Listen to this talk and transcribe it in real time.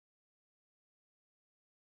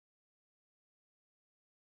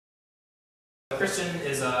Christian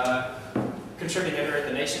is a contributing editor at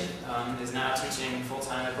The Nation, is now teaching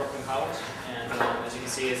full-time at Brooklyn College, and as you can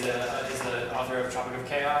see is the author of Tropic of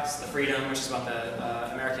Chaos, The Freedom, which is about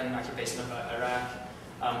the American occupation of Iraq,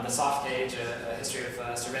 The Soft Cage, a history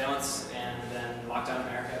of surveillance, and then Lockdown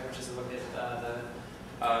America, which is a look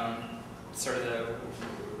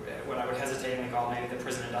at what I would hesitatingly call maybe the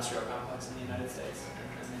prison industrial complex in the United States,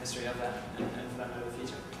 and the history of that, and for that matter the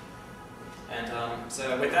future. And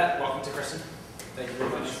so with that, welcome to Christian. Thank you very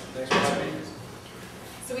much. Thanks for having me.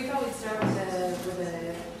 So we thought we'd start with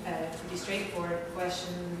a pretty straightforward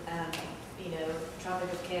question.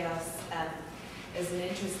 Tropic of Chaos is an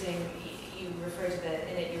interesting. You refer to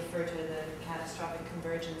the catastrophic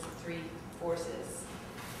convergence of three forces,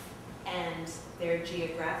 and their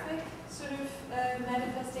geographic sort of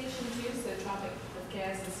manifestation too. So Tropic of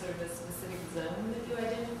Chaos is sort of a specific zone that you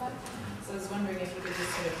identify. So I was wondering if you could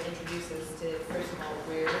just sort of introduce us to, first of all,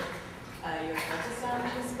 where you're focused on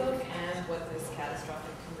in this book and what this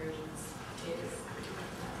catastrophic convergence is.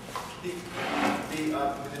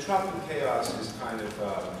 The Tropic of Chaos is kind of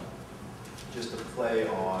just a play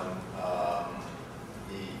on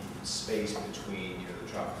the space between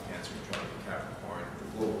the Tropic of Cancer and the Tropic of Capricorn,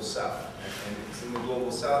 the global south. And it's in the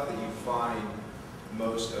global south that you find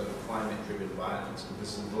most of the climate-driven violence. And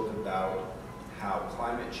this is a book about how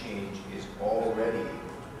climate change is already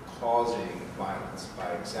causing violence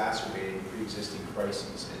by exacerbating pre-existing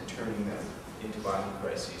crises and turning them into violent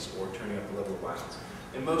crises or turning up the level of violence.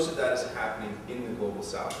 And most of that is happening in the global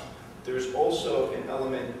south. There's also an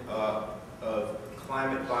element of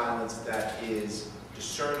climate violence that is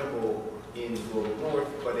discernible in the global north,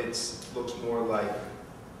 but it looks more like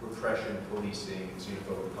repression, policing,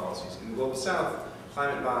 xenophobic policies. In the global south,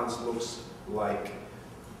 climate violence looks like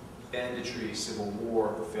banditry, civil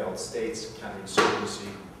war, failed states, counterinsurgency.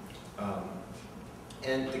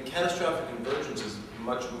 And the catastrophic convergence is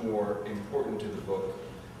much more important to the book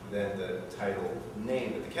than the title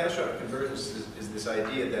name. But the catastrophic convergence is this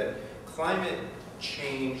idea that climate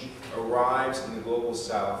change arrives in the global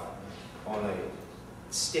south on a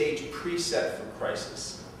stage preset for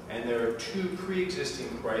crisis. And there are two pre-existing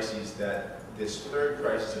crises that this third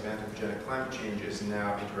crisis of anthropogenic climate change is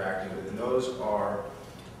now interacting with. And those are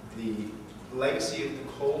the legacy of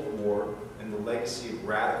the Cold War and the legacy of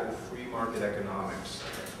radical free market economics,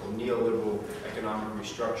 or neoliberal economic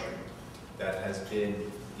restructuring, that has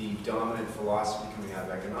been the dominant philosophy coming out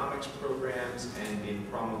of economics programs and being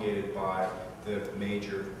promulgated by the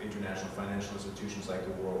major international financial institutions like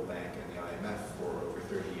the World Bank and the IMF for over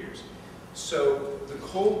 30 years. So the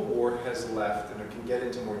Cold War has left, and I can get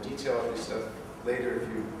into more detail of this stuff later if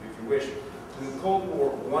you wish. In the Cold War,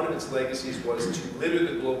 one of its legacies was to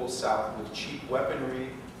litter the global south with cheap weaponry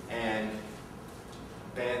and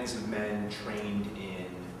bands of men trained in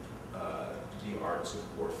the arts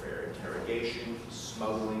of warfare: interrogation,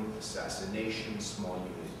 smuggling, assassination, small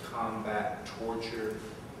unit combat, torture,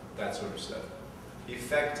 that sort of stuff. The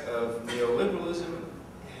effect of neoliberalism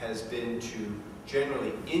has been to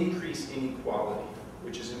generally increase inequality,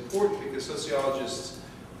 which is important because sociologists,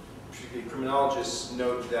 particularly criminologists,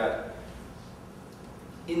 note that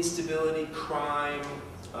instability, crime,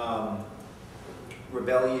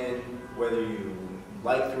 rebellion, whether you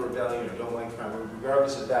like the rebellion or don't like crime,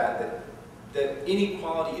 regardless of that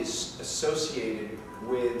inequality is associated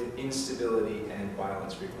with instability and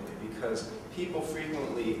violence frequently, because people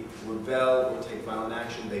frequently rebel or take violent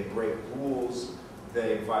action, they break rules,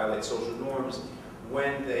 they violate social norms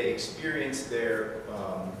when they experience their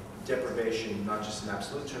deprivation, not just in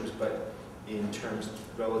absolute terms, but in terms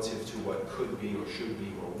relative to what could be or should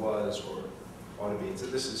be or was or ought to be. And so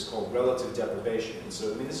this is called relative deprivation. And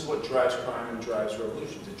so, this is what drives crime and drives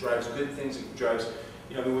revolutions. It drives good things, it drives,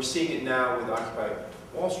 we're seeing it now with Occupy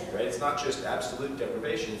Wall Street, right? It's not just absolute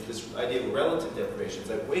deprivation, it's this idea of relative deprivation. It's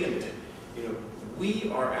like, wait a minute, we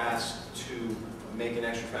are asked to make an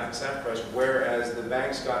extra sacrifice, whereas the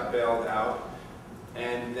banks got bailed out,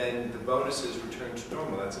 and then the bonuses returned to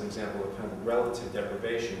normal. That's an example of kind of relative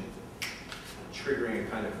deprivation triggering a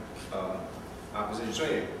kind of opposition. So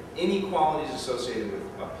anyway, inequality is associated with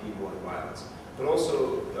upheaval and violence, but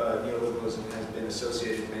also neoliberalism has been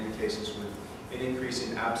associated in many cases with an increase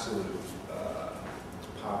in absolute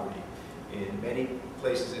poverty. In many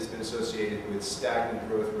places it's been associated with stagnant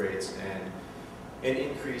growth rates and an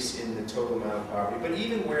increase in the total amount of poverty. But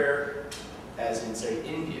even where, as in say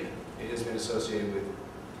India, it has been associated with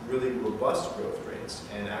really robust growth rates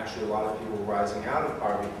and actually a lot of people rising out of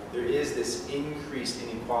poverty, there is this increased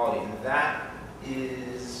inequality, and that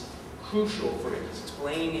is crucial for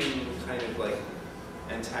explaining kind of like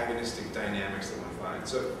antagonistic dynamics that one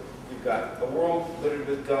finds. So you've got a world littered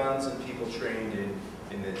with guns and people trained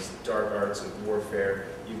in this dark arts of warfare.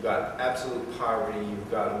 You've got absolute poverty.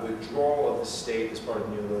 You've got a withdrawal of the state as part of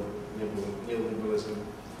neoliberalism.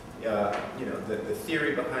 You know, the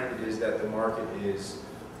theory behind it is that the market is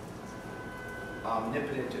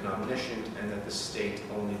omnipotent and omniscient, and that the state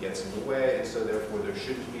only gets in the way, and so therefore there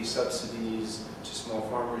shouldn't be subsidies to small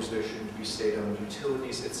farmers, there shouldn't be state-owned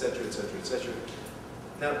utilities, etc., etc., etc.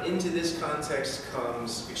 Now, into this context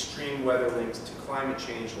comes extreme weather linked to climate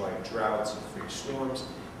change, like droughts and freak storms,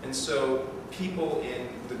 and so people in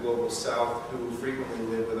the global south who frequently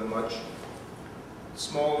live with a much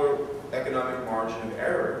smaller economic margin of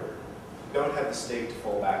error don't have the state to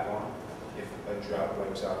fall back on if a drought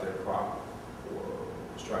wipes out their crop or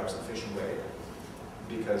drives the fish away,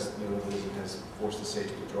 because neoliberalism has forced the state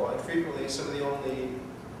to withdraw. And frequently, some of the only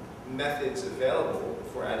methods available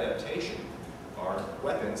for adaptation are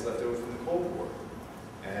weapons left over from the Cold War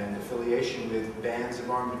and affiliation with bands of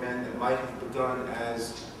armed men that might have begun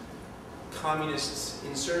as communist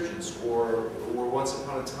insurgents, or once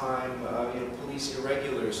upon a time, police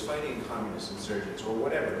irregulars fighting communist insurgents, or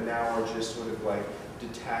whatever, now are just sort of like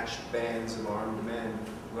detached bands of armed men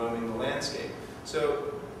roaming the landscape.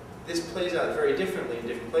 So this plays out very differently in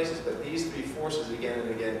different places, but these three forces again and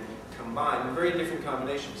again combine in very different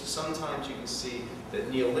combinations. Sometimes you can see that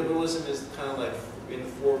neoliberalism is kind of like in the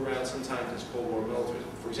foreground, sometimes it's Cold War militarism.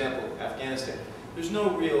 For example, Afghanistan. There's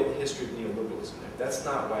no real history of neoliberalism there. That's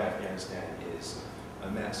not why Afghanistan is a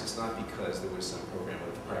mess. It's not because there was some program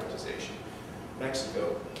of privatization.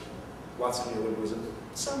 Mexico, lots of neoliberalism,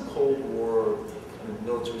 some Cold War kind of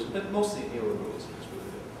militarism, but mostly neoliberalism is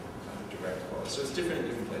really the kind of direct cause. So it's different in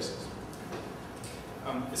different places.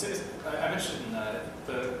 I'm interested in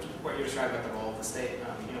what you're describing about the role of the state.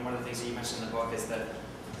 One of the things that you mentioned in the book is that,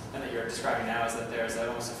 and that you're describing now, is that there's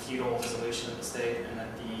almost a feudal dissolution of the state, and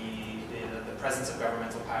that the presence of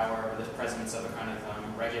governmental power, or the presence of a kind of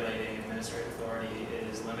regulating administrative authority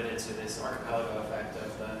is limited to this archipelago effect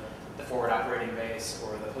of the forward operating base,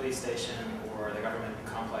 or the police station, or the government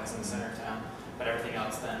complex in the center of town. But everything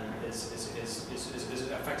else then is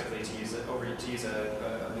effectively, to use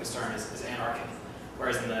a loose term, is anarchic.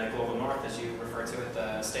 Whereas in the global north, as you refer to it,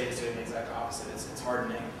 the state is doing the exact opposite. It's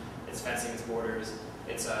hardening, it's fencing its borders,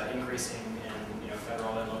 it's increasing in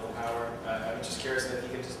federal and local power. I'm just curious if you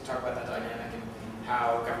could just talk about that dynamic and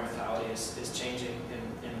how governmentality is changing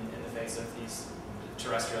in the face of these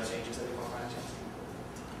terrestrial changes that we call climate change.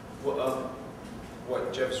 Well,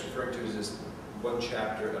 what Jeff is referring to is this one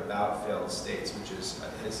chapter about failed states, which is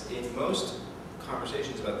in most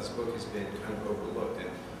conversations about this book has been kind of overlooked. And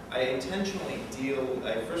I intentionally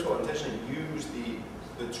first of all, intentionally use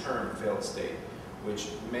the term failed state, which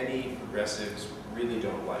many progressives really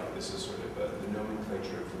don't like. This is sort of the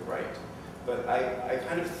nomenclature of the right. But I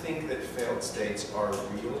kind of think that failed states are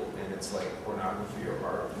real, and it's like pornography or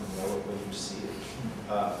art. You know it when you see it.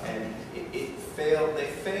 And they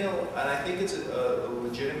fail, and I think it's a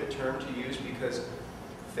legitimate term to use because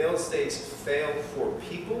failed states fail for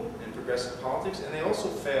people in progressive politics, and they also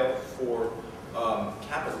fail for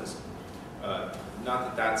capitalism. Not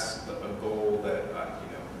that that's a goal that,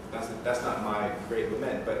 that's not my great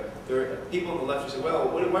lament, but there are people on the left who say, well,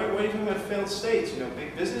 why are you talking about failed states?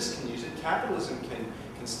 Big business can use it. Capitalism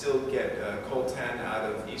can still get coltan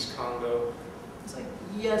out of East Congo. It's like,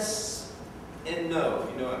 yes and no.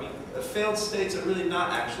 Failed states are really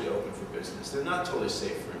not actually open for business. They're not totally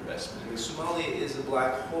safe for investment. Somalia is a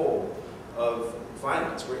black hole of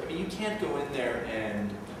violence where you can't go in there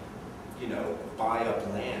and buy up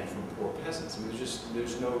land from poor peasants.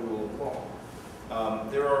 There's no rule of law.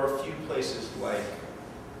 There are a few places like,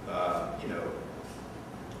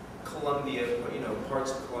 Colombia,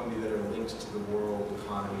 parts of Colombia that are linked to the world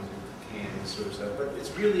economy, and sort of stuff. But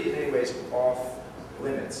it's really, in many ways, off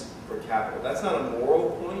limits for capital. That's not a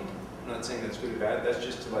moral point. I'm not saying that's good or bad. That's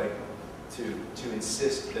just to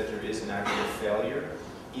insist that there is an actual failure,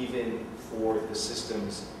 even for the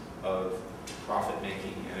systems of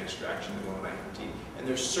profit-making and extraction that one might critique. And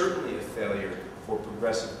there's certainly a failure for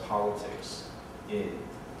progressive politics in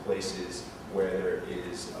places where there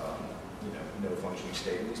is, no functioning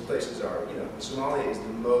state. And these places are, Somalia is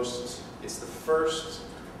it's the first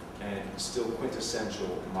and still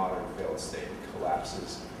quintessential modern failed state. It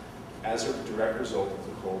collapses as a direct result of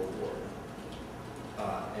the Cold War.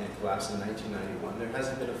 And it collapsed in 1991. There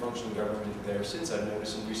hasn't been a functioning government there since. I've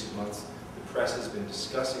noticed in recent months the press has been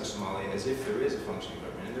discussing Somalia as if there is a functioning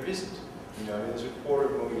government, and there isn't. There's a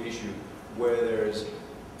quarter of Mogadishu where there's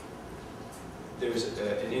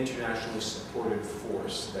an internationally supported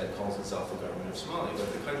force that calls itself the government of Somalia,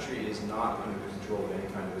 but the country is not under the control of any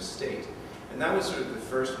kind of a state. And that was sort of the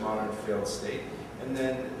first modern failed state. And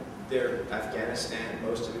then Afghanistan,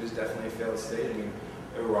 most of it is definitely a failed state. I mean,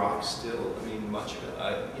 Iraq still, I mean, much of it,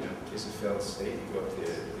 is a failed state. You go up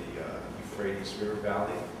the Euphrates River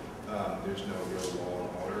Valley, there's no real law and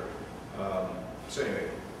order. So anyway,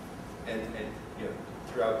 and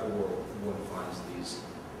throughout the world, one finds these,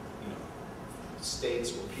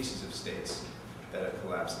 states or pieces of states that have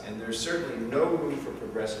collapsed. And there's certainly no room for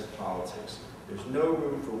progressive politics. There's no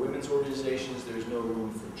room for women's organizations. There's no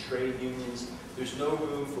room for trade unions. There's no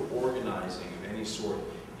room for organizing of any sort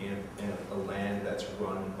in a land that's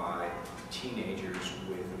run by teenagers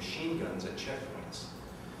with machine guns at checkpoints.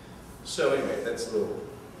 So anyway, that's a little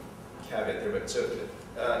caveat there. But so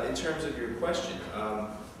in terms of your question,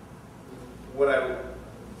 what I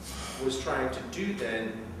was trying to do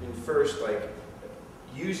then, first, like,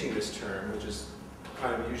 using this term, which is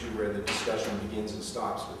kind of usually where the discussion begins and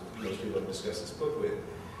stops with most people I've discussed this book with,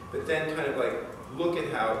 but then kind of like look at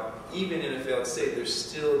how even in a failed state there's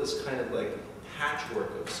still this kind of like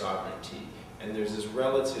patchwork of sovereignty, and there's this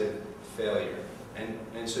relative failure,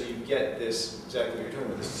 and so you get this, exactly what you're talking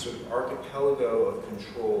about, this sort of archipelago of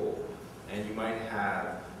control, and you might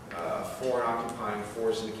have a foreign occupying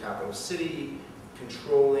force in the capital city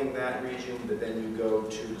controlling that region, but then you go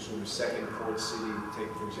to the sort of second port city,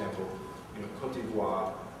 take for example, Cote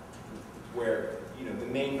d'Ivoire, where the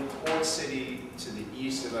main port city to the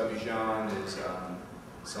east of Abidjan is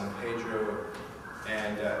San Pedro,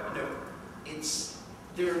 and there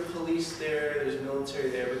are police there, there's military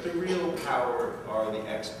there, but the real power are the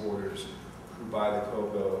exporters who buy the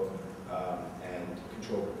cocoa and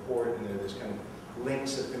control the port, and there's kind of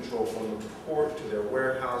links of control from the port to their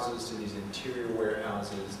warehouses, to these interior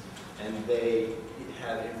warehouses, and they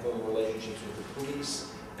have informal relationships with the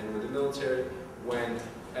police and with the military.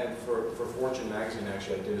 And for Fortune magazine,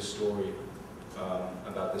 actually, I did a story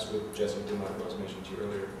about this with Jessica Dimmock, who I was mentioning to you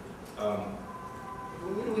earlier.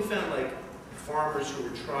 We found like farmers who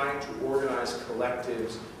were trying to organize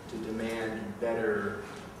collectives to demand better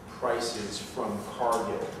prices from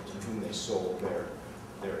Cargill, to whom they sold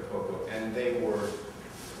their cocoa, and they were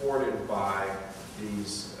thwarted by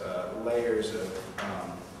these layers of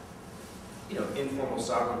informal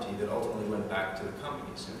sovereignty that ultimately went back to the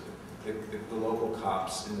companies. The local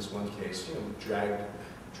cops, in this one case, dragged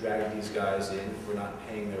these guys in for not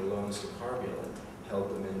paying their loans to Cargill and held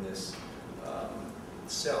them in this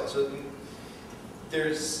cell. So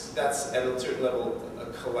that's at a certain level a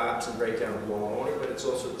collapse and breakdown of law and order, but it's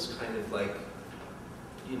also this kind of like,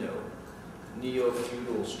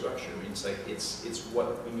 neo-feudal structure. I mean, it's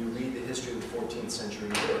what, when you read the history of the 14th century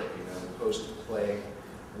Europe, the post-plague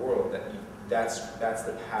world, that's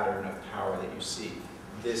the pattern of power that you see.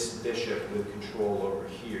 This bishop with control over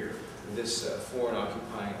here, this foreign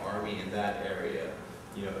occupying army in that area,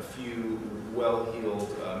 a few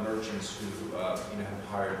well-heeled merchants who have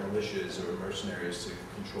hired militias or mercenaries to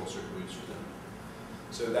control certain routes for them.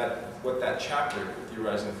 So what that chapter,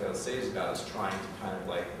 Theorizing the Failed State, is about is trying to kind of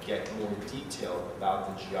like get more detail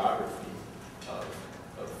about the geography of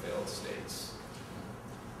failed states.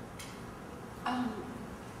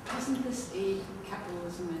 Doesn't this aid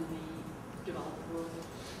capitalism in the developed world?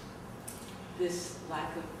 This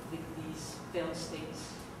lack of these failed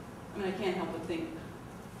states? I mean, I can't help but think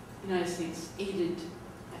the United States aided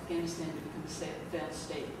Afghanistan to become a failed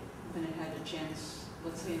state when it had a chance,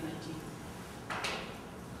 let's say in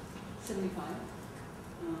 1975.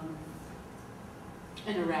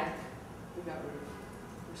 And Iraq, we got rid of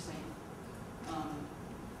Hussein.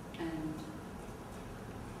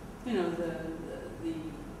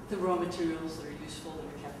 The raw materials that are useful, that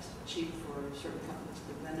are kept cheap for certain companies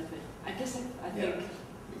to benefit. I guess I think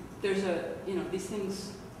there's these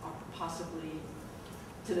things are possibly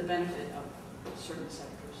to the benefit of certain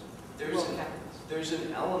sectors of world capitalism. There's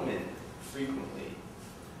an element frequently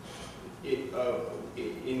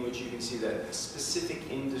in which you can see that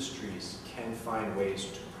specific industries can find ways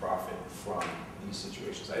to profit from these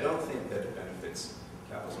situations. I don't think that it benefits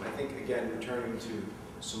capitalism. I think, again, returning to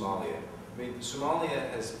Somalia, Somalia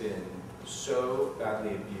has been so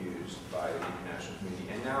badly abused by the international community,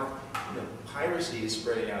 and now piracy is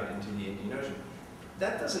spreading out into the Indian Ocean.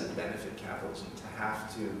 That doesn't benefit capitalism to have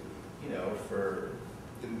to, for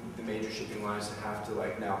the major shipping lines to have to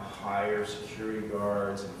now hire security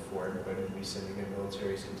guards and for everybody to be sending their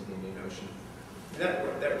militaries into the Indian Ocean.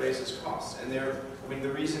 That raises costs, and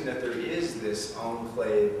the reason that there is this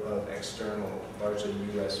enclave of external, largely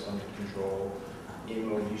U.S. funded control in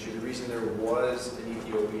Mogadishu, the reason there was an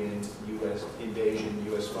Ethiopian U.S. invasion,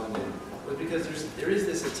 U.S. funded, was because there is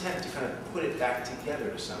this attempt to kind of put it back together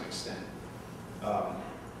to some extent.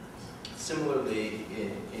 Similarly,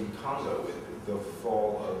 in Congo, Congo with the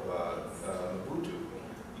fall of Mobutu,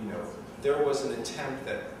 there was an attempt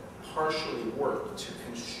that partially worked to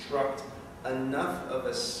construct enough of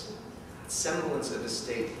a semblance of a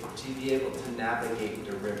state to be able to navigate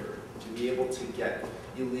the river, to be able to get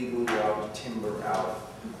illegally logged timber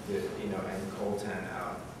out, and coltan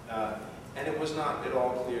out. And it was not at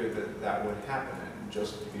all clear that that would happen. And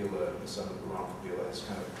Joseph Kabila, the son of Laurent Kabila, has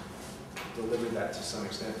kind of delivered that to some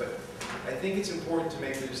extent. But I think it's important to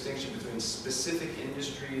make the distinction between specific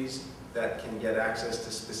industries that can get access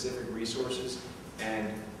to specific resources and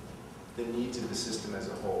the needs of the system as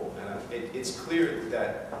a whole. And it's clear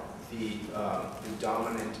that the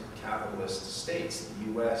dominant capitalist states,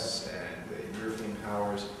 the US and the European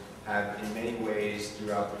powers, have in many ways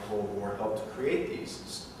throughout the Cold War helped create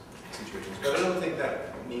these situations. But I don't think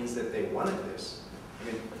that means that they wanted this.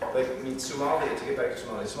 Somalia, to get back to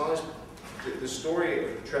Somalia, the story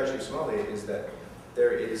of the tragedy of Somalia is that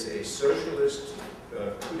there is a socialist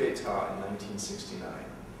coup d'etat in 1969,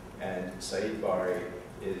 and Said Barre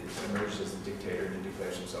emerges as the dictator and he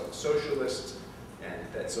declares himself a socialist, and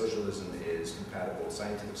that socialism is compatible,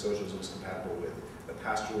 scientific socialism is compatible with the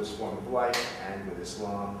pastoralist form of life and with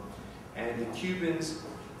Islam. And the Cubans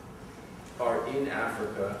are in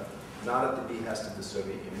Africa, not at the behest of the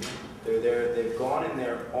Soviet Union. They're there, they've gone in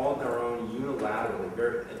there on their own unilaterally.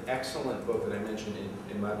 An excellent book that I mentioned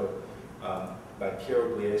in my book by Pierre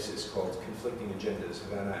Iglesias called Conflicting Agendas,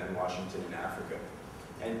 Havana and Washington in Africa.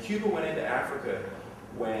 And Cuba went into Africa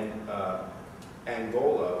when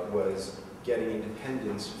Angola was getting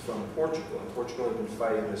independence from Portugal. And Portugal had been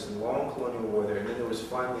fighting this long colonial war there, and then there was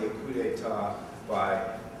finally a coup d'etat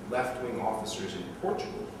by left-wing officers in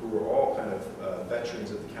Portugal, who were all kind of veterans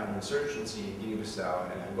of the counterinsurgency in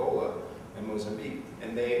Guinea-Bissau and Angola and Mozambique.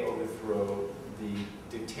 And they overthrow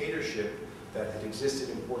the dictatorship that had existed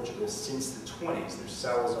in Portugal since the 20s. There's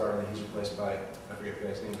Salazar, and then he's replaced by, I forget the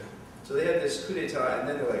guy's name. So they had this coup d'etat, and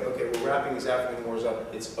then they're like, okay, we're wrapping these African wars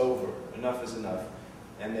up, it's over, enough is enough.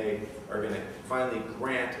 And they are going to finally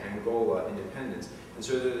grant Angola independence. And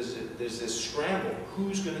so there's this scramble.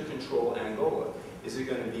 Who's going to control Angola? Is it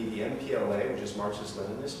going to be the MPLA, which is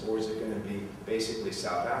Marxist-Leninist, or is it going to be basically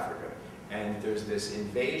South Africa? And there's this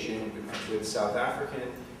invasion with South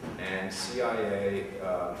African and CIA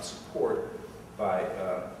support by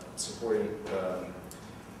supporting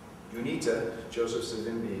UNITA, Joseph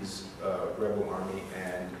Savimbi's rebel army,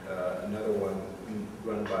 and another one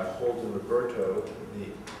run by Holden Roberto, the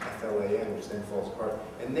FLAN, which then falls apart.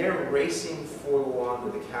 And they're racing for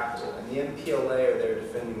Luanda, the capital. And the MPLA are there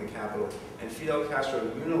defending the capital. And Fidel Castro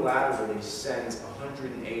unilaterally sends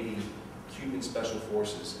 180 Cuban special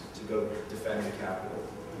forces to go defend the capital.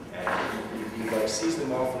 And he like sees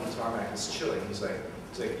them all from the tarmac. It's chilling. He's like,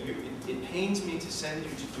 it pains me to send you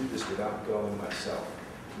to do this without going myself.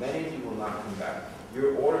 Many of you will not come back.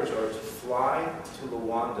 Your orders are to fly to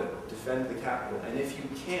Luanda, defend the capital, and if you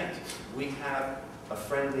can't, we have a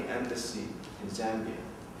friendly embassy in Zambia.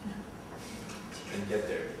 And get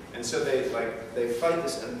there. And so they fight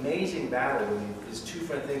this amazing battle with these two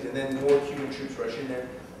front things, and then more Cuban troops rush in there,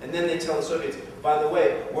 and then they tell the Soviets, by the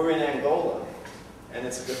way, we're in Angola, and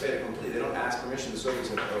it's a fait accompli. They don't ask permission. The Soviets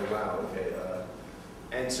say, oh wow, okay.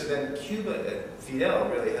 And so then Cuba, Fidel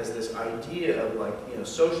really has this idea of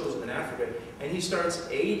socialism in Africa, and he starts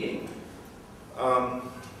aiding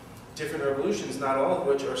different revolutions, not all of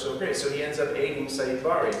which are so great. So he ends up aiding Said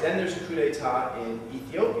Barre. Then there's a coup d'etat in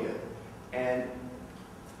Ethiopia, and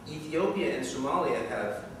Ethiopia and Somalia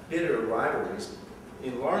have bitter rivalries,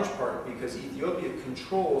 in large part because Ethiopia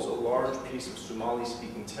controls a large piece of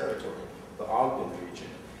Somali-speaking territory, the Ogden region.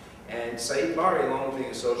 And Said Barre, along with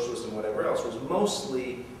being a socialist and whatever else, was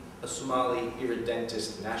mostly a Somali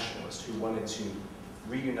irredentist nationalist who wanted to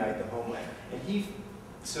reunite the homeland. And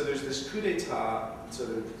so there's this coup d'etat, so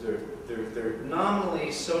they're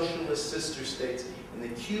nominally socialist sister states, and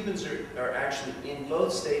the Cubans are actually in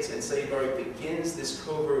both states, and Said Barre begins this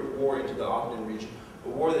covert war into the Ogden region, a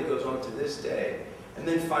war that goes on to this day, and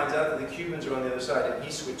then finds out that the Cubans are on the other side, and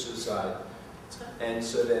he switches side. And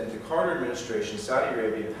so then the Carter administration, Saudi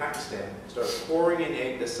Arabia, and Pakistan start pouring in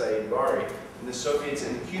aid to Said Barre, and the Soviets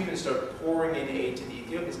and the Cubans start pouring in aid to the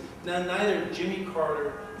Ethiopians. Now, neither Jimmy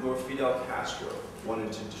Carter nor Fidel Castro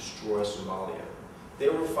wanted to destroy Somalia. They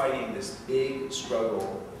were fighting this big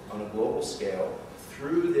struggle on a global scale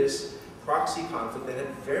through this proxy conflict that had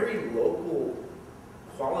very local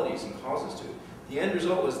qualities and causes to it. The end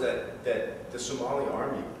result was that the Somalian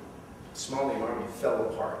army fell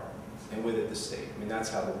apart, and with it the state. I mean, that's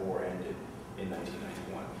how the war ended in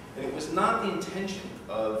 1991. And it was not the intention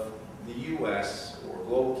of the US or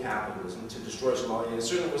global capitalism to destroy Somalia. It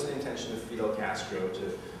certainly wasn't the intention of Fidel Castro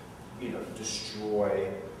to destroy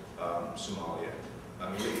Somalia.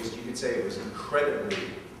 I mean, you could say it was incredibly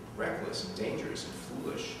reckless and dangerous and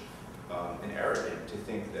foolish and arrogant to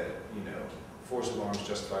think that, force of arms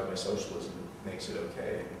justified by socialism makes it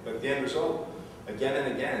okay. But the end result, again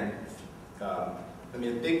and again, a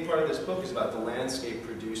big part of this book is about the landscape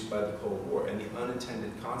produced by the Cold War and the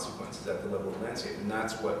unintended consequences at the level of landscape, and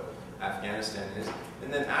that's what Afghanistan is.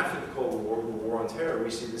 And then after the Cold War, the war on terror, we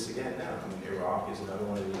see this again now. Iraq is another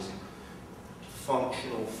one of these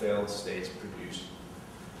functional failed states produced,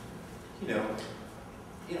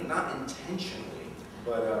 not intentionally,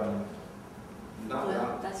 but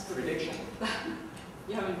not that's the prediction.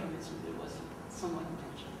 You haven't convinced me that it wasn't somewhat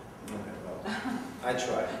intentional. Okay, well, I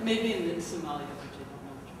tried. Maybe in Somalia, which I don't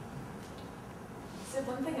know. So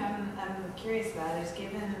one thing I'm curious about is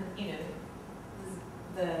given,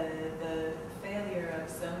 the failure of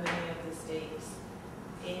so many of the states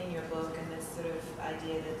in your book and this sort of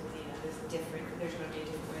idea that, there's going to be a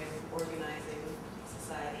different way of organizing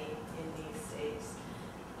society in these states.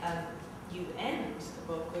 You end the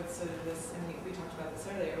book with sort of this, and we talked about this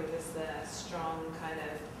earlier, with this strong kind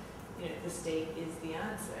of, the state is the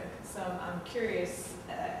answer. So I'm curious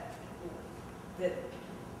that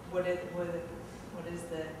what is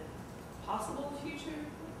the possible future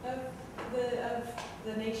of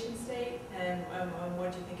the nation state, and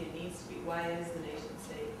what do you think it needs to be? Why is the nation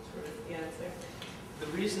state sort of the answer? The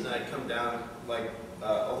reason I come down,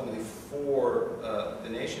 ultimately for the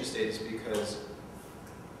nation state is because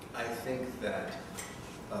I think that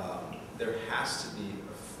there has to be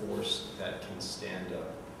a force that can stand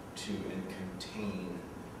up to and contain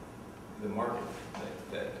the market.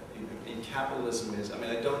 In capitalism is,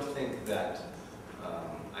 I don't think that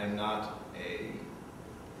I'm not a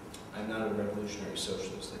revolutionary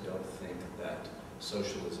socialist. I don't think that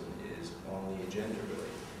socialism is on the agenda,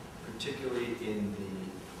 really, particularly in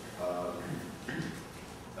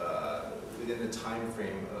within the time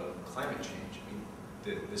frame of climate change.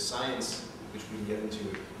 The science, which we can get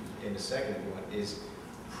into in a second, is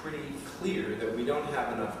pretty clear that we don't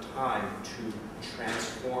have enough time to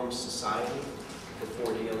transform society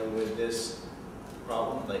before dealing with this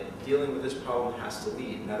problem. Dealing with this problem has to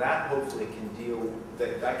lead. Now that hopefully can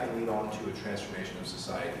that can lead on to a transformation of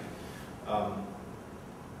society.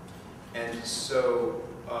 And so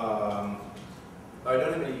I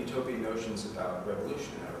don't have any utopian notions about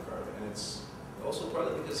revolution in that regard, and it's also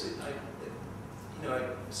partly because I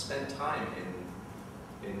spent time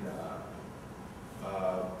in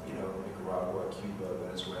Nicaragua, Cuba,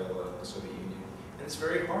 Venezuela, the Soviet Union, and it's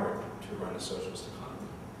very hard to run a socialist economy.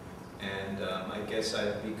 And I guess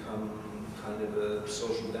I've become kind of a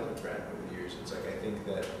social democrat over the years. It's I think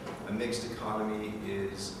that a mixed economy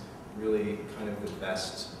is really kind of the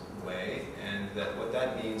best way, and that what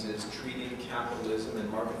that means is treating capitalism and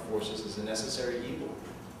market forces as a necessary evil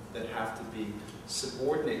that have to be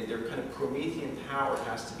subordinated. Their kind of Promethean power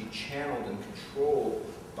has to be channeled and controlled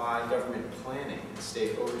by government planning and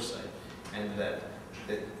state oversight, and that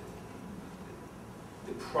the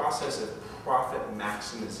process of profit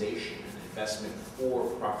maximization and investment for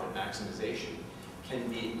profit maximization can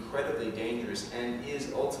be incredibly dangerous and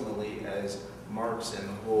is ultimately, as Marx and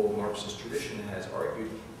the whole Marxist tradition has argued,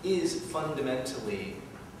 is fundamentally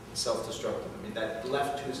self-destructive. That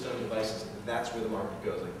left to its own devices, that's where the market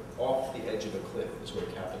goes. Off the edge of a cliff is where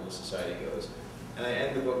capitalist society goes. And I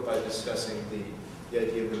end the book by discussing the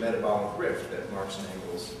idea of the metabolic rift that Marx and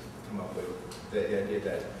Engels come up with. The idea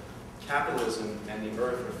that capitalism and the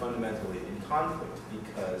earth are fundamentally in conflict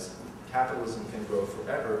because capitalism can grow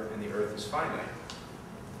forever and the earth is finite.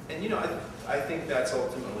 And I think that's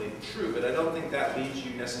ultimately true, but I don't think that leads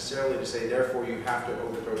you necessarily to say, therefore you have to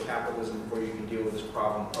overthrow capitalism before you can deal with this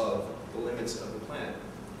problem of the limits of the planet.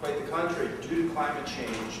 Quite the contrary, due to climate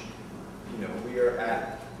change, we are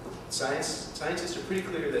at, scientists are pretty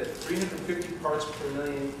clear that 350 parts per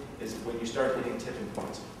million is when you start hitting tipping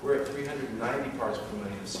points. We're at 390 parts per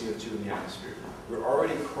million of CO2 in the atmosphere. We're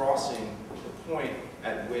already crossing the point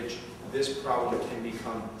at which this problem can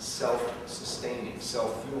become self-sustaining,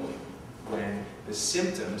 self-fueling, when the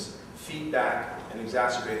symptoms feed back and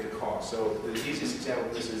exacerbate the cause. So the easiest example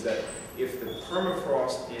of this is that if the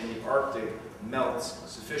permafrost in the Arctic melts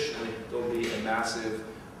sufficiently, there'll be a massive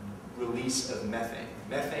release of methane.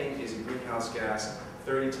 Methane is a greenhouse gas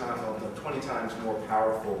 20 times more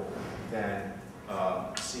powerful than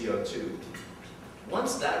CO2.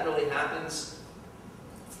 Once that really happens,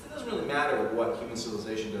 it doesn't really matter what human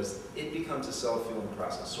civilization does, it becomes a self-fueling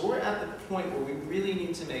process. So we're at the point where we really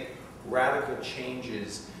need to make radical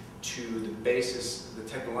changes to the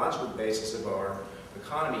technological basis of our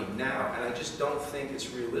economy now, and I just don't think it's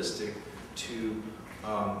realistic to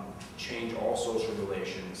change all social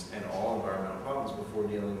relations and all environmental problems before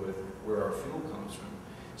dealing with where our fuel comes from.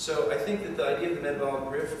 So I think that the idea of the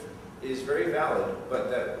metabolic rift is very valid, but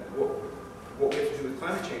that what we have to do with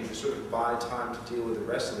climate change is sort of buy time to deal with the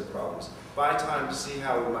rest of the problems. Buy time to see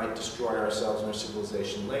how we might destroy ourselves and our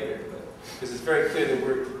civilization later. Because it's very clear that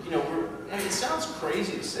and it sounds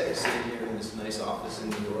crazy to say, sitting here in this nice office in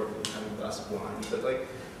New York and having a glass of wine, but like,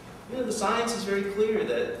 the science is very clear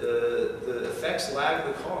that the effects lag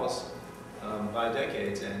the cause by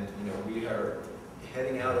decades, and we are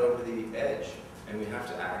heading out over the edge, and we have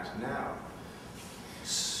to act now.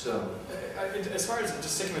 So, as far as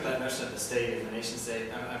just sticking with that notion of the state and the nation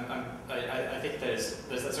state, I think there's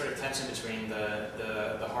that sort of tension between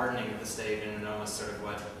the hardening of the state and almost sort of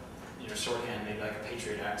what shorthand, maybe like a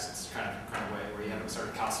Patriot Act kind of way, where you have a sort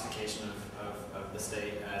of calcification of the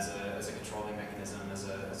state as a controlling mechanism, as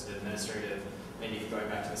an administrative. Maybe going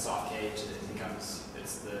back to the soft cage, it becomes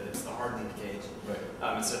it's the hardened cage.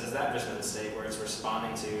 right. And so there's that vision of the state where it's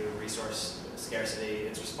responding to resource scarcity,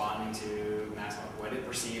 it's responding to what it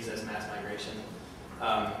perceives as mass migration,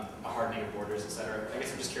 a hardening of borders, etc. I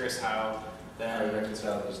guess I'm just curious how then. I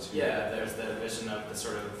reconcile those two. Yeah, there's the vision of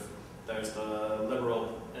there's the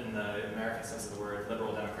liberal, in the American sense of the word,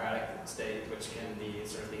 liberal democratic state, which can be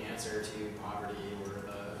sort of the answer to poverty or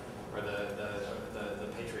the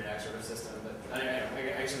Patriot Act sort of system. But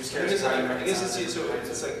anyway, I guess I'm just curious. I guess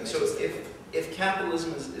it's like, so if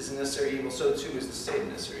capitalism is a necessary evil, so too is the state a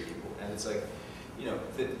necessary evil. And it's like,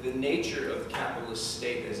 the nature of the capitalist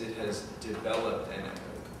state as it has developed and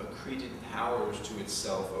accreted powers to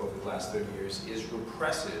itself over the last 30 years is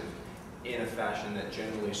repressive in a fashion that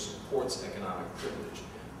generally supports economic privilege.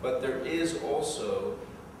 But there is also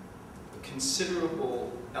a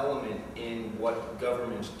considerable element in what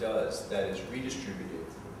government does that is redistributive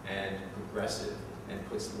and progressive and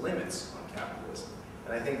puts limits on capitalism.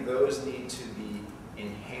 And I think those need to be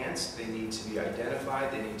enhanced, they need to be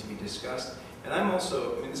identified, they need to be discussed. And I'm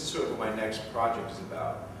also, this is sort of what my next project is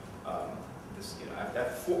about. I've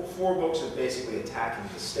got four books of basically attacking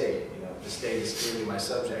the state. The state is clearly my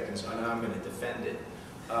subject, and so now I'm going to defend it.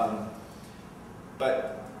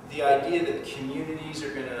 But the idea that communities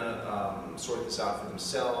are going to sort this out for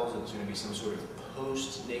themselves, and there's going to be some sort of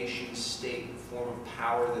post-nation state form of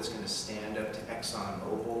power that's going to stand up to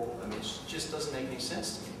ExxonMobil, it just doesn't make any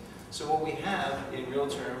sense to me. So what we have in real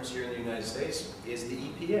terms here in the United States is the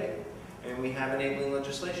EPA, and we have enabling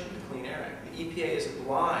legislation, the Clean Air Act. The EPA is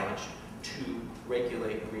obliged to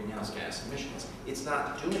regulate greenhouse gas emissions. It's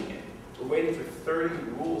not doing it. We're waiting for 30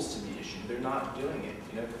 rules to be issued. They're not doing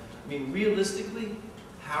it. Realistically,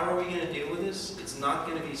 how are we going to deal with this? It's not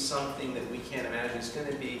going to be something that we can't imagine. It's going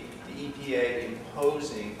to be the EPA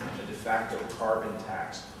imposing a de facto carbon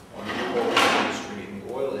tax on the coal industry and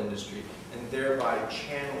the oil industry, and thereby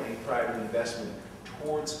channeling private investment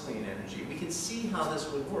towards clean energy. We can see how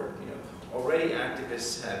this would work. Already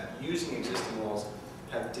activists have, using existing laws,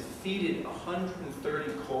 have defeated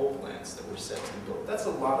 130 coal plants that were set to be built. That's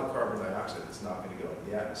a lot of carbon dioxide that's not going to go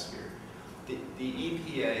into the atmosphere. The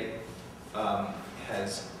EPA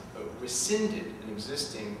has rescinded an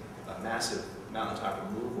existing massive mountaintop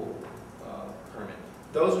removal permit.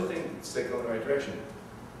 Those are things that go in the right direction.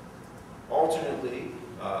 Alternately,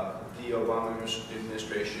 the Obama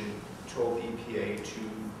administration told EPA to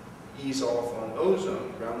ease off on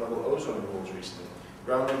ozone, ground level ozone rules recently.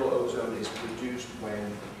 Ground level ozone is produced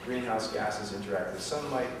when greenhouse gases interact with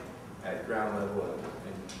sunlight at ground level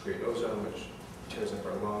and create ozone, which tears up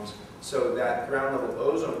our lungs. So that ground level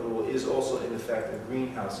ozone rule is also in effect a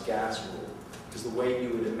greenhouse gas rule. Because the way you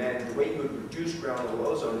would reduce ground level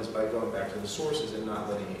ozone is by going back to the sources and not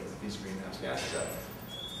letting these greenhouse gases out.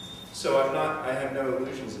 So I have no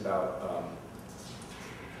illusions about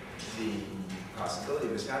the possibility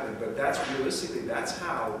of this happening, but realistically, that's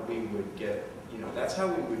how we would get, that's how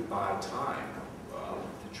we would buy time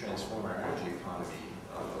to transform our energy economy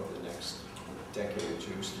over the next decade or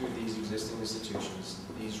two, through these existing institutions,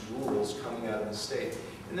 these rules coming out of the state.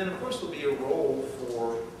 And then, of course, there'll be a role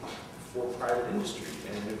for private industry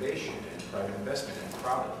and innovation and private investment and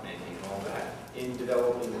product making and all that in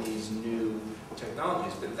developing these new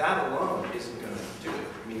technologies. But that alone isn't going to do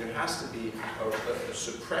it. There has to be a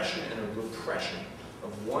suppression and a repression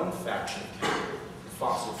of one faction of capital, the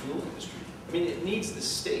fossil fuel industry. It needs the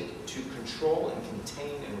state to control and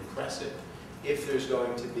contain and repress it if there's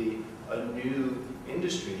going to be a new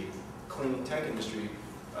industry, clean tech industry,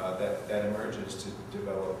 that emerges to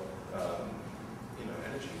develop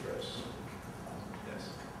energy for us. Yes?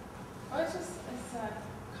 Well, it's a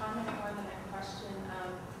comment more than a question.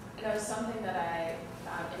 It was something that I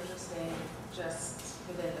found interesting just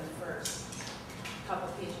within the first couple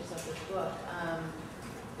pages of the book,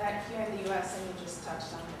 that here in the U.S., and you just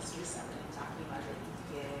touched on this recently, talking about the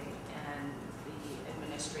EPA and the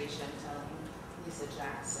administration telling Lisa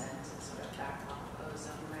Jackson to sort of back off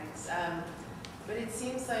ozone rings. But it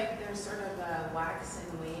seems like there's sort of a wax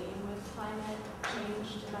and wane with climate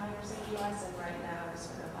change deniers in the U.S., and right now we're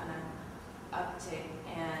sort of on an uptick,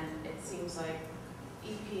 and it seems like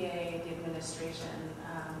EPA, the administration,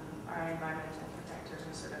 our environmental protectors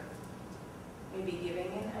are sort of maybe giving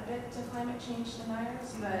in a bit to climate change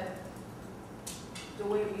deniers, but the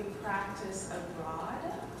way we practice abroad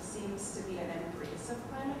seems to be an embrace of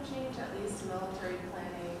climate change, at least military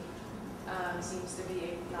planning seems to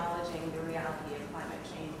be acknowledging the reality of climate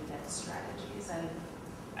change and strategies. And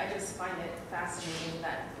I just find it fascinating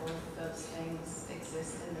that both those things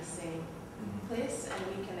exist in the same place,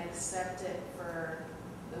 and we can accept it for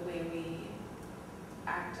the way we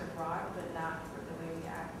act abroad, but not for the way we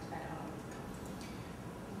act at home.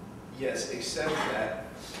 Yes, except that,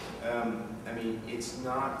 I mean, it's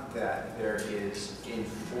not that there is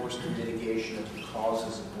enforced mitigation of the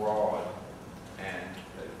causes abroad and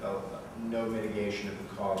no mitigation of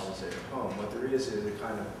the causes at home. What there is a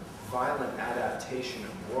kind of violent adaptation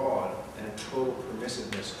abroad and a total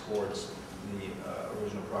permissiveness towards the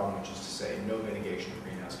original problem, which is to say no mitigation of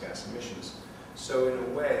greenhouse gas emissions. So in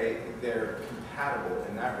a way, they're compatible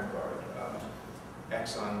in that regard.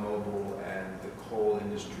 ExxonMobil and the coal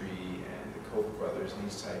industry and the Koch brothers and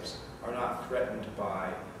these types are not threatened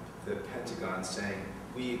by the Pentagon saying,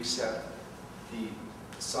 we accept the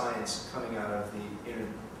science coming out of the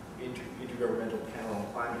Intergovernmental Panel on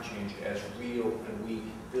Climate Change as real, and we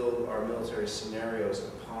build our military scenarios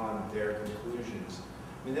upon their conclusions.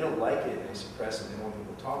 I mean, they don't like it, and they suppress it, and they don't want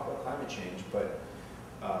people to talk about climate change, but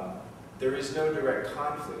there is no direct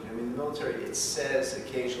conflict. I mean, the military, it says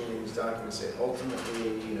occasionally in these documents that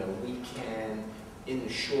ultimately, you know, we can, in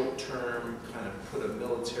the short term, kind of put a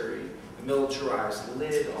militarized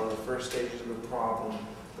lid on the first stages of the problem,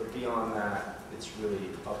 but beyond that, it's really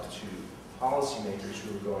up to policymakers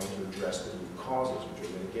who are going to address the root causes, which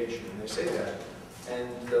are mitigation. And they say that,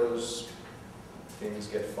 and those things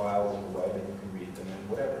get filed in the web, and you can read them and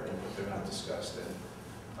whatever, and they're not discussed.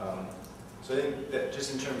 And so I think that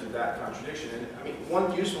just in terms of that contradiction, and I mean,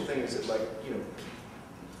 one useful thing is that, like, you know,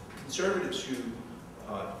 conservatives who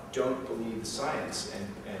don't believe science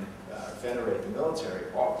and venerate the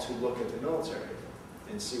military ought to look at the military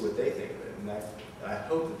and see what they think of it. And I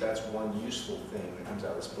hope that that's one useful thing that comes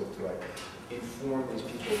out of this book, to like inform these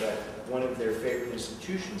people that one of their favorite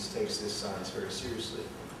institutions takes this science very seriously.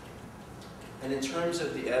 And in terms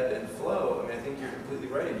of the ebb and flow, I mean, I think you're completely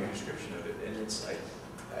right in your description of it. And it's,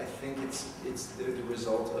 I think it's the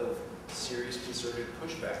result of serious conservative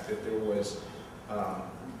pushback, that there was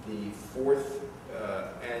the fourth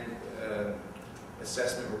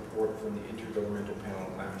assessment report from the Intergovernmental Panel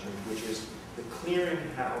on Climate Change, which is the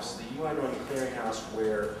clearinghouse, the UN-run clearinghouse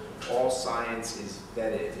where all science is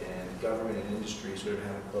vetted and government and industry sort of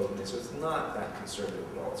have a vote in it. So it's not that conservative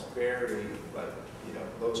at all. It's very, like, you know,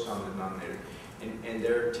 lowest common denominator. And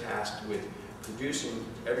they're tasked with producing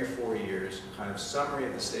every 4 years kind of summary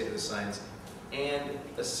of the state of the science and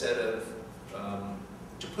a set of,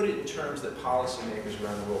 to put it in terms that policymakers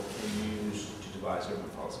around the world can use to devise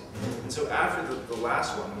government policy. And so after the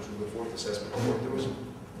last one, which was the fourth assessment report, there was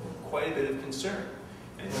quite a bit of concern.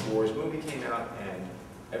 And Gore's movie came out, and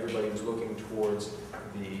everybody was looking towards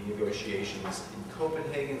the negotiations in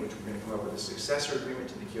Copenhagen, which were going to come up with a successor agreement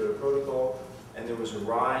to the Kyoto Protocol. And there was a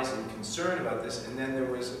rise in concern about this, and then there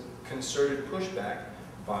was concerted pushback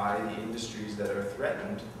by the industries that are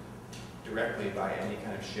threatened directly by any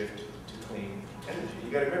kind of shift to clean energy.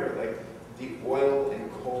 You got to remember, like, the oil and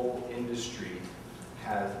coal industry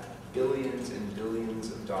have billions and billions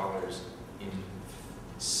of dollars in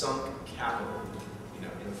sunk capital, you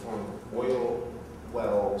know, in the form of oil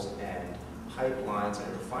wells and pipelines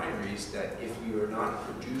and refineries that, if you are not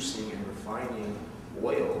producing and refining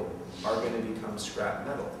oil, are going to become scrap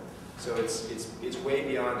metal. So it's way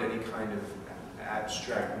beyond any kind of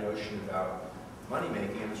abstract notion about money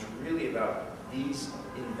making, and it's really about these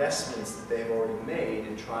investments that they've already made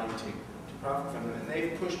and trying to profit from them. And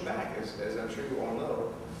they've pushed back, as I'm sure you all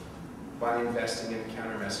know, by investing in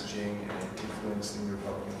counter messaging and influencing the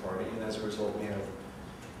Republican Party. And as a result, we have,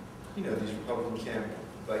 you know, these Republican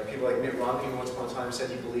like people like Mitt Romney, who once upon a time said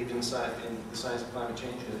he believed in the science of climate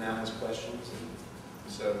change, and now has questions. And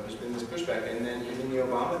so there's been this pushback, and then even the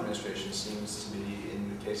Obama administration seems to be,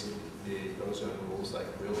 in the case of the ozone rules, like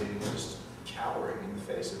really just cowering in the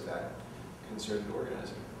face of that concerted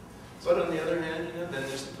organizing. But on the other hand, you know, then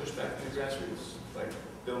there's the pushback from the grassroots, like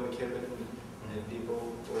Bill McKibben and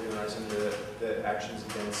people organizing the actions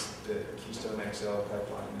against the Keystone XL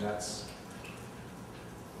pipeline. And that's,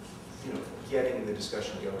 getting the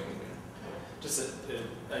discussion going again. Just,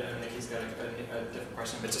 I know Nikki's got a different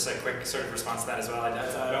question, but just a quick sort of response to that as well.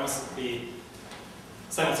 I'd almost be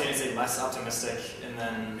simultaneously less optimistic, and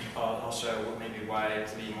then I'll show maybe why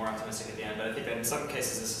to be more optimistic at the end. But I think that in some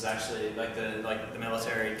cases this is actually like the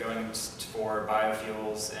military going for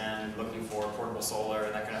biofuels and looking for portable solar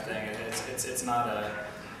and that kind of thing. It's not a.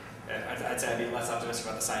 I'd say I'd be less optimistic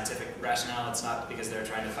about the scientific rationale. It's not because they're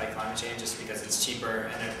trying to fight climate change, just because it's cheaper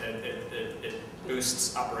and it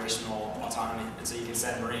boosts operational autonomy. And so you can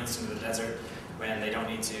send Marines into the desert when they don't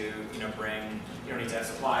need to, you don't need to have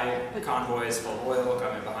supply convoys full of oil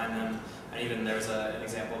coming behind them. And even there was an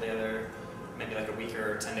example maybe like a week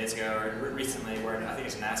or 10 days ago, or recently, where I think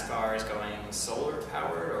it's NASCAR is going solar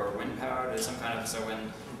powered or wind powered, or some kind of, so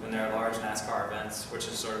when there are large NASCAR events, which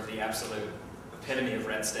is sort of the absolute epitome of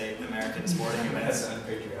red state American sporting events.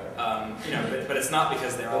 But it's not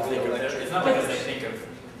because they all think of it's not because they think of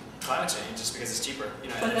climate change, just because it's cheaper,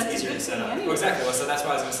 and it's easier to set up. Well, exactly. Well, so that's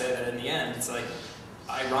why I was going to say that in the end, it's like,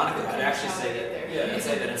 ironically, I'd actually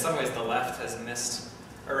say that in some ways the left has missed,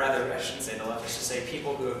 or rather, I shouldn't say the left, I should say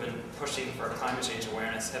people who have been pushing for climate change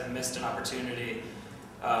awareness have missed an opportunity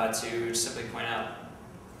to simply point out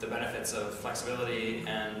the benefits of flexibility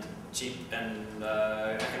and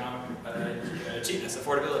economic cheapness,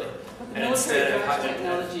 affordability. But the military drives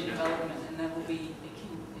technology development, and that will be,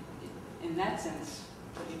 in that sense,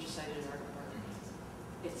 what you just cited are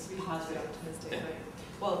it's positive. Optimistic, right?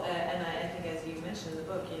 Well, and I think as you mentioned in the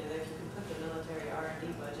book, if you can put the military R&D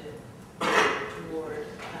budget toward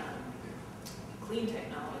clean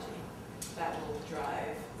technology, that will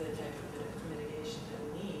drive the type of mitigation that we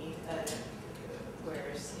need.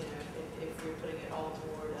 Whereas, if you're putting it all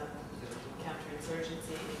toward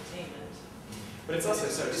counterinsurgency and containment. But it's also,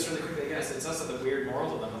 so just really quickly, yes, it's also the weird moral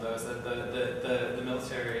dilemma, though, is that the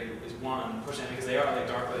military is pushing, because they are, like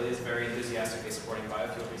DARPA is very enthusiastically supporting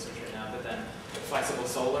biofuel research right now, but then flexible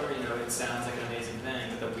solar, it sounds like an amazing thing,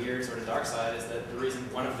 but the weird sort of dark side is that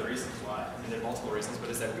one of the reasons why, there are multiple reasons, but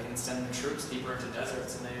is that we can send troops deeper into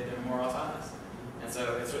deserts and they're more autonomous. And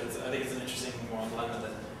so I think it's an interesting moral dilemma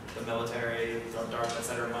that the military, DARPA, et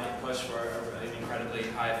cetera, might push for an incredibly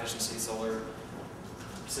high efficiency solar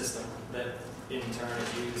system that in turn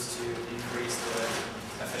is used to increase the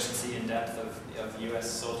efficiency and depth of U.S.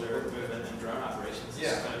 soldier movement and drone operations.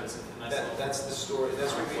 Yeah, that's the story.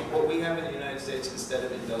 That's what we have in the United States instead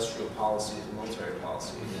of industrial policy is military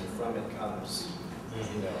policy, and from it comes,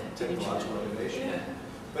 technological innovation. Yeah.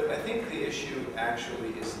 But I think the issue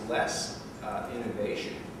actually is less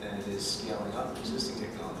innovation than it is scaling up existing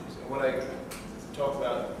technologies. And what I talk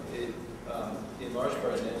about in large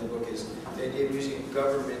part in the book is the idea of using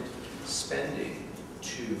government spending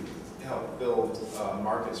to help build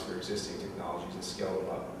markets for existing technologies and scale them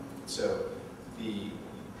up. So the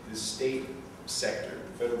state sector,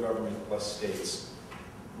 federal government plus states,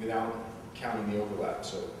 without counting the overlap,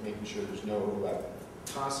 so making sure there's no overlap,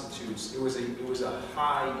 constitutes, it was a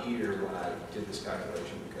high year when I did this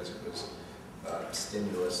calculation because it was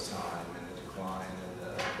stimulus time and the decline in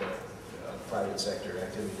the private sector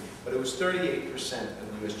activity. But it was 38%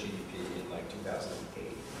 of US GDP in like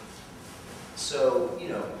 2008. So,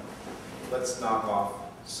 let's knock off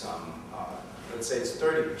some, let's say it's 30%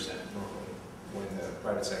 normally when the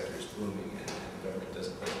private sector is booming and the government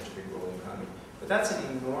doesn't play such a big role in the economy. But that's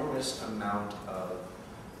an enormous amount of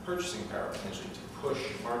purchasing power potentially to push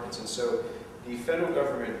markets. And so the federal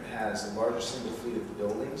government has the largest single fleet of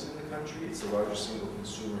buildings in the country. It's the largest single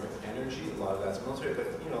consumer of energy. A lot of that's military, but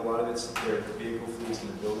a lot of it's their vehicle fleets in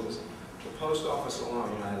the buildings. The post office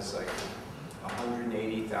alone, has like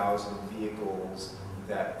 180,000 vehicles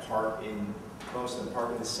that park in, most of them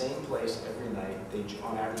park in the same place every night. They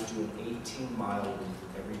on average do an 18-mile route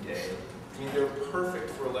every day. They're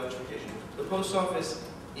perfect for electrification. The post office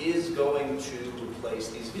is going to replace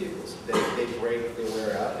these vehicles. They break, they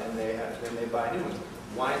wear out, and then they buy new ones.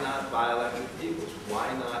 Why not buy electric vehicles?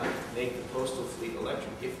 Why not make the postal fleet electric?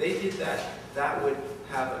 If they did that, that would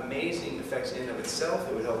have amazing effects in and of itself.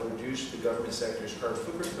 It would help reduce the government sector's carbon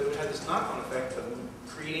footprint, but it would have this knock-on effect of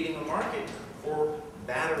creating a market for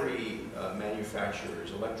battery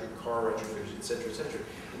manufacturers, electric car retrofitters, et cetera, et cetera.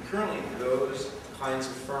 And currently, those kinds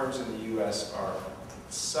of firms in the U.S. are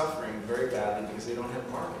suffering very badly because they don't have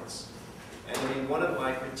markets. And one of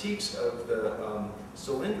my critiques of the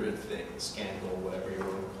Solyndra thing, scandal, whatever you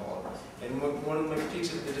want to call it, and one of my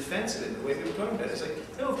critiques of the defense of it, the way they were talking about it, is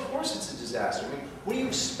like, no, of course it's a disaster. What do you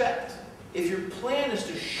expect? If your plan is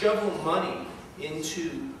to shovel money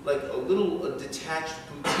into like a detached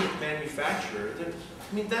boutique manufacturer,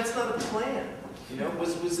 I mean, that's not a plan. You know,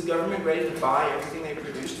 was the government ready to buy everything they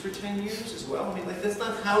produced for 10 years as well? I mean, like, that's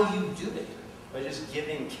not how you do it, by just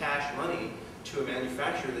giving cash money to a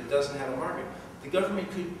manufacturer that doesn't have a market. The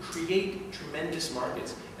government could create tremendous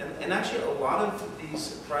markets. And actually, a lot of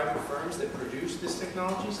these private firms that produce these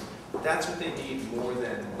technologies, that's what they need more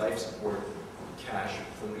than life support cash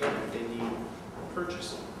from the government. They need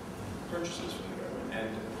purchases from the government. And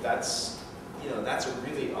that's, you know, that's a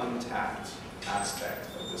really untapped aspect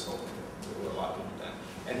of this whole thing. Where a lot can be done.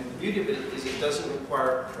 And the beauty of it is it doesn't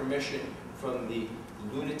require permission from the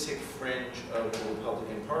lunatic fringe of the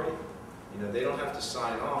Republican Party. You know, they don't have to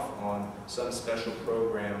sign off on some special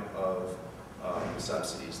program of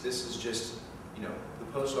subsidies. This is just, you know, the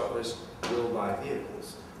post office will buy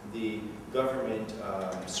vehicles. The government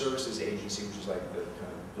services agency, which is like the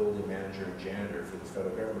kind of building manager and janitor for the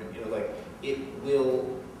federal government, you know, like, it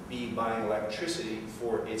will be buying electricity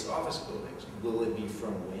for its office buildings. Will it be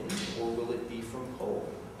from wind or will it be from coal?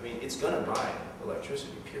 I mean, it's going to buy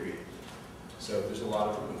electricity, period. So there's a lot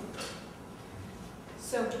of room.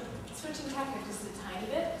 So, switching topic just a tiny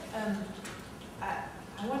bit,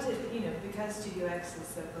 I wanted, you know, because Studio X is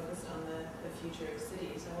so focused on the future of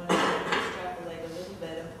cities, I wanted to extrapolate a little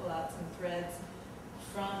bit and pull out some threads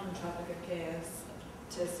from Tropic of Chaos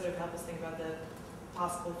to sort of help us think about the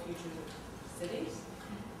possible futures of cities.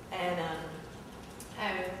 And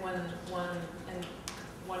I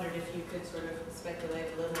wondered if you could sort of speculate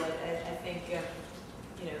a little bit. I think,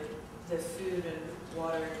 you know, the food and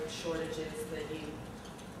water shortages that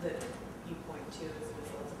you point to as a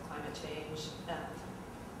result of climate change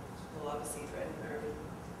will obviously threaten urban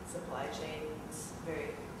supply chains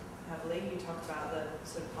very heavily. You talk about the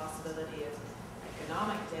sort of possibility of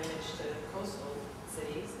economic damage to coastal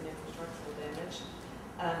cities and infrastructural damage.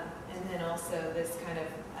 And then also this kind of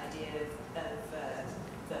idea of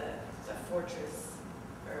the fortress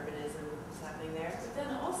urbanism is happening there. But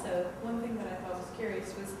then also, one thing that I thought was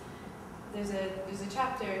curious was there's a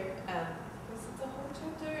chapter, was it the whole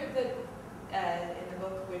chapter that in the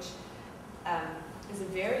book which is a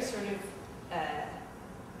very sort of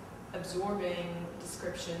absorbing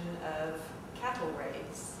description of cattle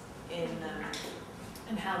raids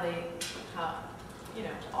and how you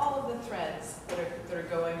know, all of the threads that are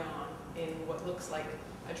going on in what looks like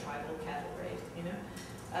a tribal cattle raid, you know?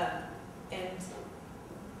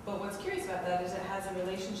 But what's curious about that is it has a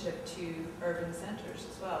relationship to urban centers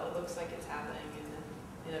as well. It looks like it's happening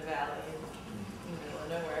in a valley in the middle of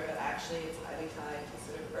nowhere, but actually it's highly tied to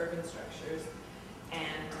sort of urban structures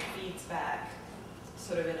and feeds back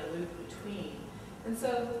sort of in a loop between. And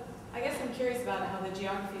so I guess I'm curious about how the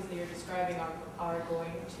geographies that you're describing are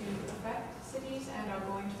going to affect cities and are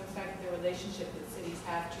going to affect the relationship that cities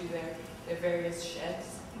have to their various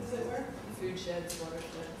sheds, as it were, food sheds, water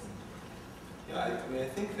sheds. Yeah, I mean, I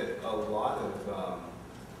think that a lot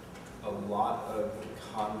of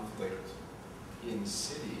conflict in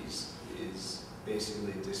cities is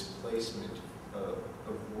basically displacement of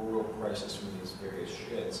rural crisis from these various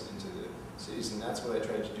sheds into the cities, and that's what I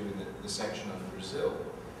tried to do in the section on Brazil.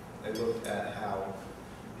 I looked at how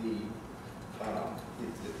the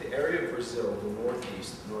area of Brazil, the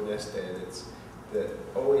northeast, nordeste, that's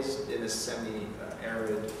always in a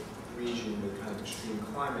semi-arid region with kind of extreme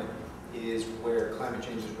climate, is where climate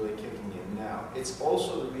change is really kicking in now. It's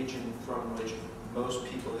also the region from which most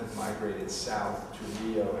people have migrated south to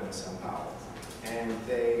Rio and São Paulo. And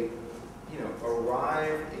they, you know,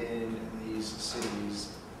 arrive in these cities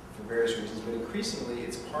for various reasons, but increasingly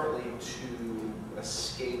it's partly to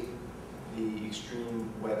escape the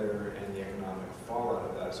extreme weather and the economic fallout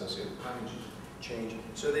of that associated with climate change.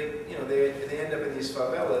 So they, you know, they end up in these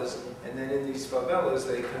favelas, and then in these favelas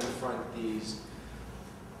they confront these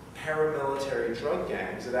paramilitary drug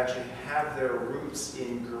gangs that actually have their roots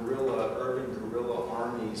in urban guerrilla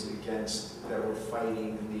armies that were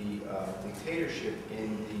fighting the dictatorship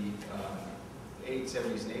in the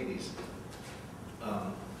 70s and 80s.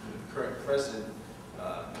 The current president,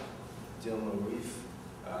 Dilma Rousseff,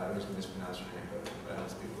 I was going to mispronounce her name, but I don't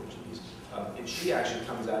speak Portuguese. And she actually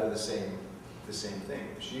comes out of the same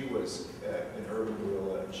thing. She was an urban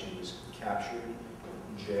guerrilla, and she was captured,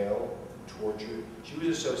 jailed, tortured. She was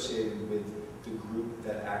associated with the group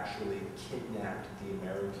that actually kidnapped the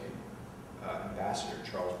American ambassador,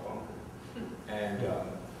 Charles Bunker. And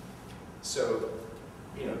so,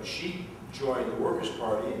 you know, she joined the Workers'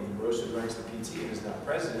 Party and rose to the ranks of the PT and is now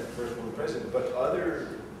president, first woman president. But other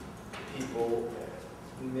people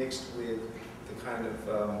mixed with the kind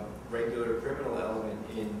of regular criminal element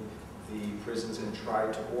in the prisons and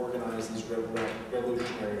tried to organize these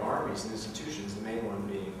revolutionary armies and institutions, the main one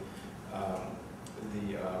being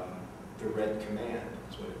the Red Command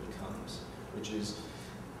is what it becomes, which is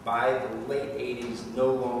by the late 80s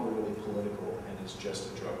no longer really political and is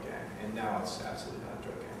just a drug gang. And now it's absolutely not a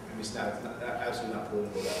drug gang. I mean, it's absolutely not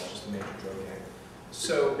political at all, it's just a major drug gang.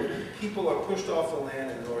 So people are pushed off the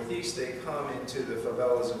land in the Northeast, they come into the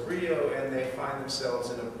favelas of Rio and they find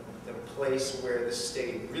themselves in a place where the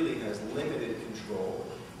state really has limited control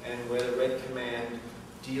and where the Red Command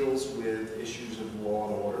deals with issues of law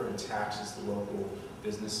and order and taxes the local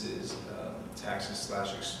businesses, taxes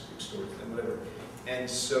 / extorts them, whatever. And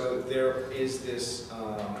so there is this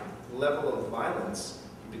level of violence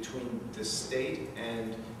between the state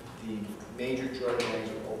and the major drug gangs,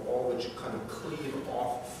 all which kind of cleave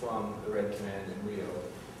off from the Red Command in Rio,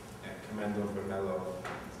 Comando Vermelho.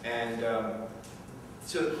 And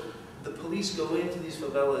so the police go into these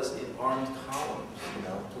favelas in armed columns,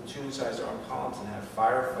 platoon-sized armed columns, and have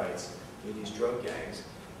firefights with these drug gangs.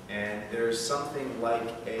 And there's something like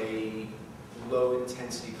a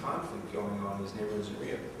low-intensity conflict going on in these neighborhoods in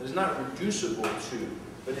Rio. It's not reducible to,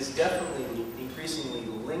 but it's definitely increasingly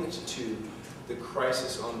linked to the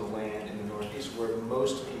crisis on the land in the Northeast, where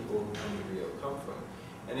most people who come to Rio come from.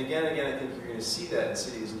 And again, I think you're going to see that in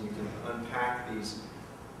cities, and you can unpack these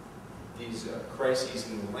crises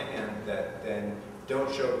in the land that then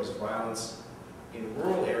don't show up as violence in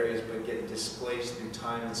rural areas, but get displaced through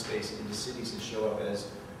time and space into cities and show up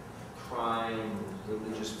as crime,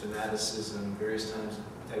 religious fanaticism, various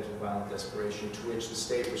types of violent desperation, to which the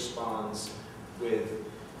state responds with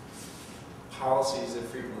policies that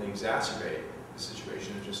frequently exacerbate the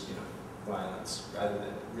situation of just violence, rather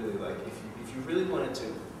than really like if you really wanted to,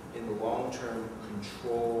 in the long term,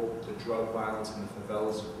 control the drug violence in the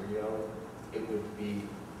favelas of Rio, it would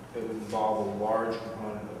involve a large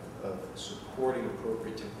component of supporting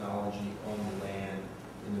appropriate technology on the land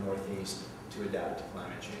in the Northeast to adapt to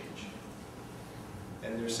climate change.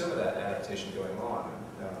 And there's some of that adaptation going on.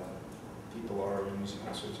 People are using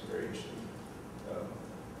all sorts of very interesting,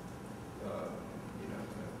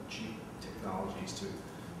 cheap technologies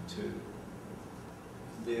to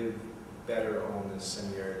live better on this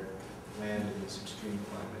semi-arid land in this extreme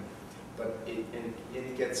climate. But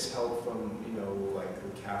it gets help from like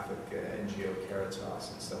the Catholic NGO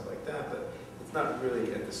Caritas and stuff like that. But it's not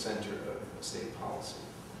really at the center of state policy,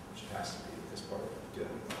 which has to be as part of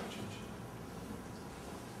dealing with climate change.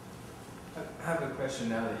 I have a question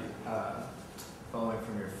now that you, following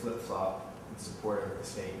from your flip-flop in support of the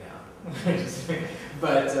state now.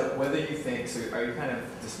 But whether you think, so are you kind of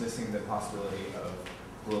dismissing the possibility of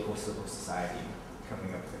global civil society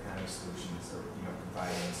coming up with the kind of solutions or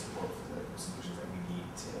providing support for the solutions that we need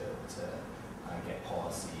to get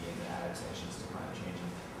policy and adaptations to climate change?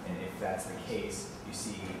 And if that's the case, you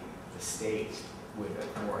see the state with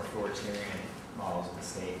more authoritarian models of the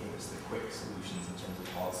state give us the quick solutions in terms of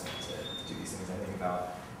policy to do these things. I think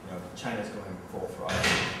about, China's going full throttle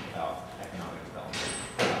about economic development.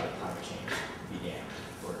 Climate change began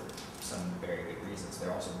for some very good reasons.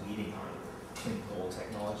 They're also leading on clean coal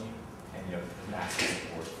technology and massive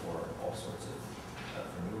support for all sorts of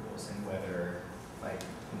renewables. And whether, like,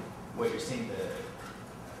 what you're seeing,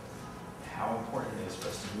 how important it is for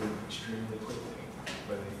us to move extremely quickly,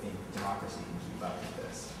 whether you think democracy can keep up with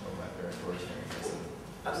this, or whether authoritarianism.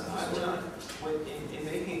 In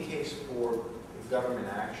making a case for government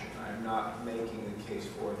action, I'm not making the case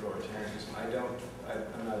for authoritarianism. I'm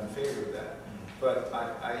not in favor of that. But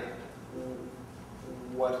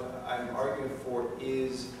what I'm arguing for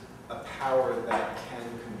is a power that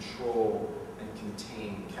can control and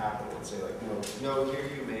contain capital and say, like, no, here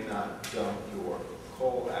you may not dump your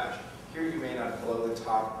coal ash. Here you may not blow the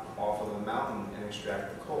top off of a mountain and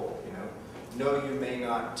extract the coal. No, you may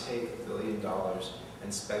not take $1 billion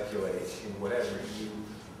and speculate in whatever.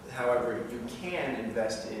 However, you can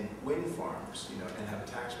invest in wind farms, and have a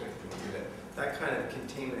tax rate to do that. That kind of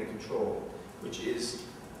containment and control, which is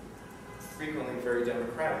frequently very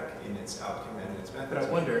democratic in its outcome and its methods. But I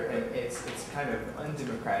wonder, and it's kind of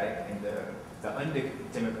undemocratic in the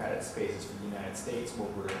undemocratic spaces for the United States, where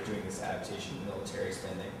we're doing this adaptation, military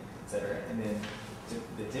spending, etc. And then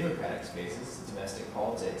the democratic spaces, domestic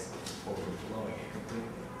politics, where we're blowing it completely.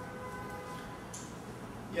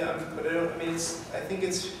 Yeah, but I think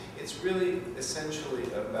it's really essentially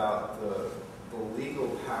about the legal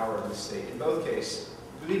power of the state. In both cases,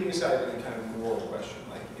 leaving aside any kind of moral question,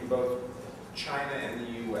 like in both China and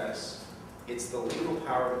the U.S., it's the legal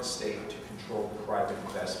power of the state to control private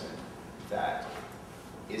investment that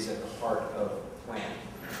is at the heart of planning.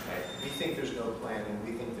 Okay? We think there's no planning,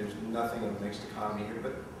 we think there's nothing of a mixed economy here,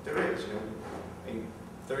 but there is.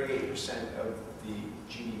 38% of the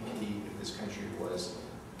GDP of this country was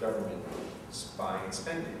government buying and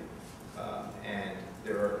spending. And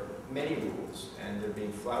there are many rules, and they're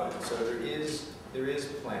being flouted. So there is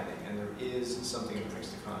planning, and there is something in the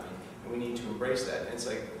mixed economy, and we need to embrace that. And it's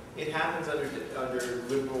like, it happens under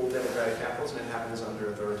liberal democratic capitalism, it happens under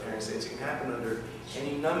authoritarian states, it can happen under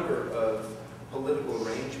any number of political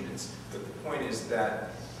arrangements. But the point is that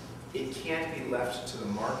it can't be left to the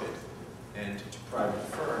market and to private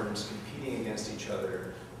firms competing against each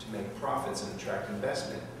other to make profits and attract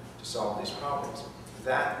investment to solve these problems.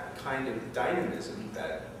 That kind of dynamism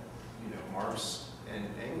that Marx and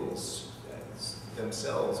Engels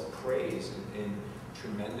themselves praise in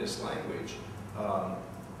tremendous language,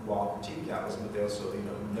 while critiquing capitalism, but they also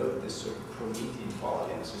note this sort of Promethean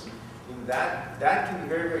quality in the system. That can be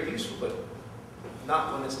very, very useful, but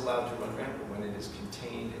not when it's allowed to run rampant, when it is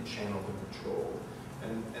contained and channeled and controlled.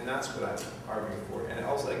 And that's what I'm arguing for. And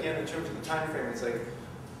also, again, in terms of the time frame, it's like,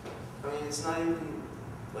 it's not even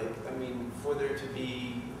like, for there to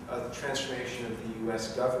be a transformation of the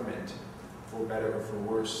U.S. government, for better or for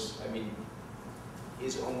worse,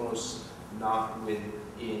 is almost not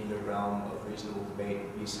within the realm of reasonable debate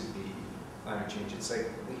vis-a-vis climate change. It's like,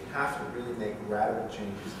 we have to really make radical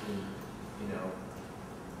changes in,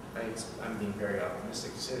 I'm being very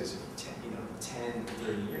optimistic to say this, 10,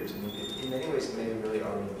 30 years. In many ways, it may really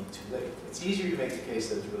already be too late. It's easier to make the case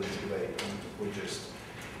that it's really too late, and we're just,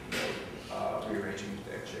 rearranging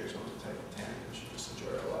deck chairs on the type of 10, we should just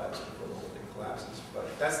enjoy our lives before the whole thing collapses. But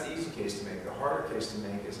that's the easy case to make. The harder case to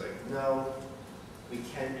make is like, no, we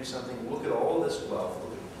can do something. Look at all this wealth,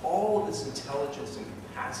 look at all this intelligence and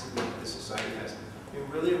capacity that this society has.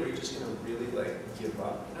 Really, are we just going to really give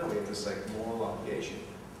up? No, we have this moral obligation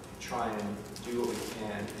to try and do what we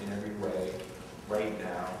can in every way right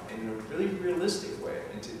now, in a really realistic way,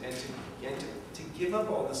 and to give up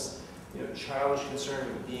all this childish concern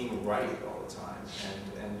with being right all the time,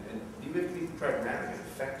 and we have to be pragmatic and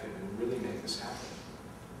effective and really make this happen.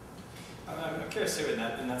 I'm curious too in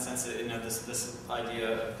that sense, this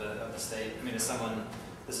idea of the state. As someone,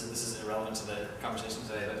 this is irrelevant to the conversation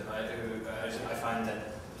today, but I find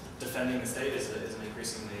that defending the state is an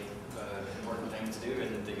increasingly important thing to do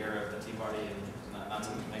in the era of the Tea Party, and not to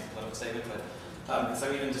make a political statement, but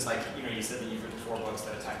so even just you said that you've written 4 books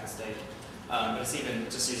that attack the state. But it's even,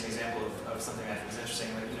 just use an example of something that was interesting,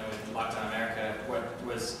 in Lockdown America, what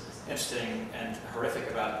was interesting and horrific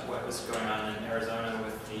about what was going on in Arizona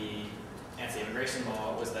with the anti-immigration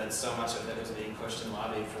law was that so much of it was being pushed and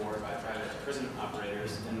lobbied for by private prison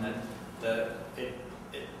operators, and that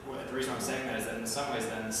the reason I'm saying that is that in some ways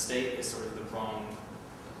then the state is sort of the wrong,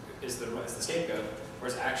 is the scapegoat,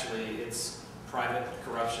 whereas actually it's private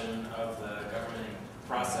corruption of the governing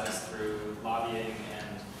process through lobbying and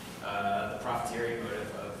the profiteering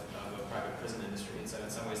motive of a private prison industry. And so in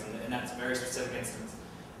some ways, in that very specific instance,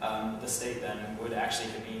 the state then would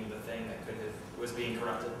actually demean the thing that was being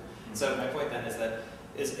corrupted. So my point then is that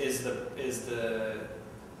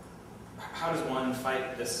how does one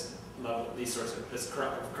fight this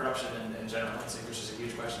corruption in general, which is a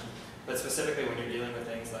huge question, but specifically when you're dealing with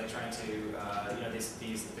things like trying to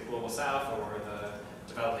the global south or the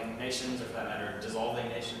developing nations, or for that matter dissolving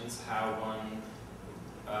nations, how one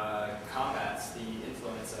combats the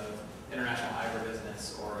influence of international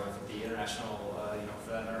agribusiness or of the international,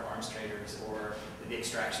 for that matter, arms traders or the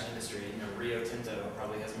extraction industry. Rio Tinto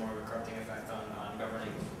probably has more of a corrupting effect on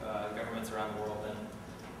governing governments around the world than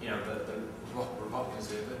the Republicans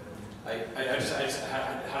do. But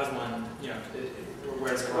how does one,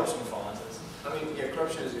 where does corruption fall into this?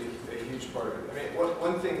 Corruption is a huge part of it.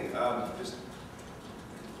 One thing, just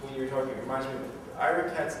when you were talking, it reminds me of Ira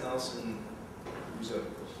Katznelson, who's a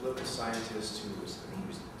political scientist who was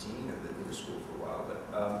dean of the New School for a while, but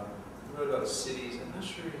he wrote about cities. I'm not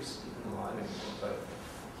sure he's even alive anymore, but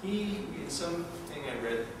he, in something I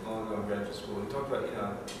read long ago in graduate school, he talked about,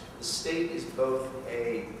 the state is both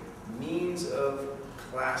a means of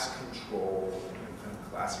class control in a kind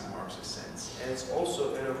of classic Marxist sense, and it's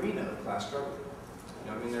also an arena of class struggle.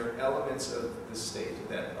 There are elements of the state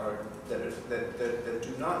that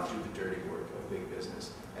do not do the dirty work of big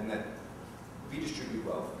business, and that redistribute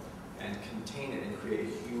wealth and contain it and create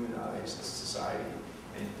a humanized society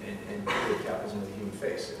and create capitalism with a human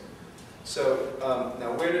face. So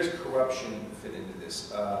now, where does corruption fit into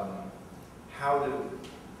this? How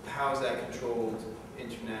is that controlled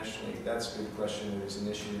internationally? That's a good question. There's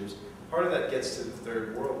initiatives. Part of that gets to the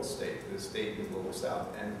third world state, the state in the global south.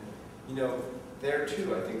 And there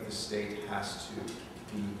too, I think the state has to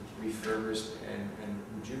be refurbished and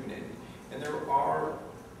rejuvenated. And there are,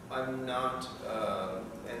 I'm not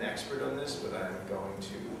an expert on this, but I'm going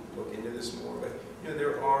to look into this more. But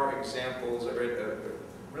there are examples. I read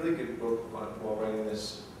really good book while writing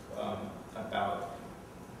this about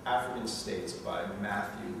African states by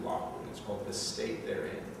Matthew Lockwood. It's called The State They're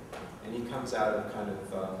In. And he comes out of kind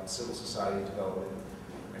of civil society development,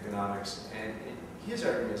 economics, and his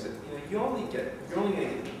argument is that you're only going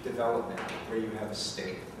to get development where you have a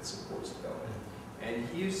state that supports development. And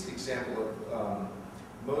he used the example of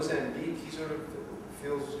Mozambique. He sort of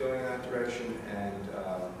feels going in that direction, and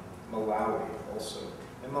Malawi also.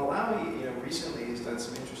 And Malawi, recently has done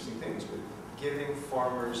some interesting things with giving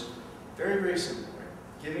farmers, very, very simple,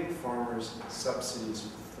 right? Giving farmers subsidies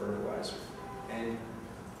for fertilizer. And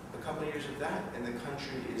a couple of years of that, and the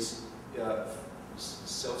country is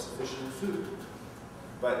self-sufficient in food.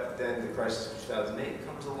 But then the crisis of 2008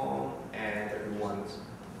 comes along, and everyone's,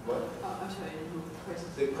 what? I'm sorry, I didn't know the crisis.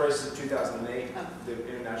 The crisis of 2008, the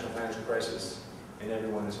international financial crisis, and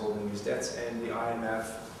everyone is holding these debts, and the IMF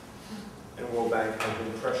and World Bank have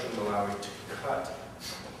been pressuring Malawi to cut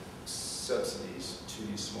subsidies to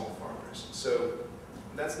these small farmers. So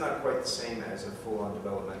that's not quite the same as a full-on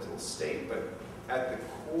developmental state, but at the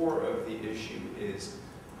core of the issue is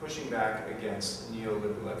pushing back against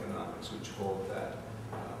neoliberal economics, which hold that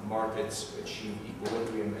markets achieve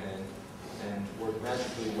equilibrium and work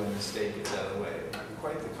magically when the state gets out of the way.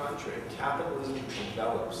 Quite the contrary. Capitalism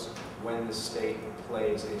develops when the state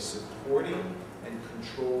plays a supporting and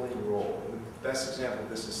controlling role. The best example of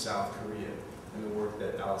this is South Korea, and the work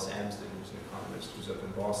that Alice Amsden, who's an economist who's up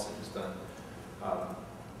in Boston, has done.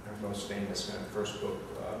 Her most famous kind of first book,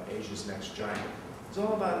 Asia's Next Giant. It's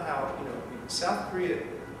all about how South Korea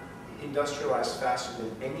industrialized faster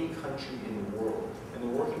than any country in the world, and the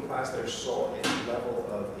working class there saw its level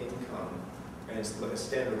of income and its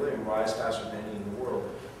standard of living rise faster than any in the world.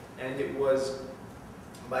 And it was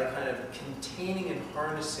by kind of containing and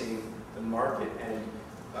harnessing the market, and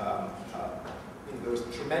there was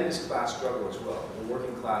a tremendous class struggle as well. The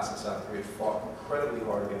working class in South Korea fought incredibly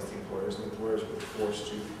hard against the employers, and the employers were forced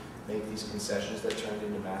to make these concessions that turned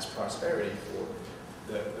into mass prosperity for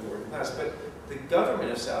the working class. But the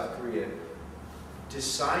government of South Korea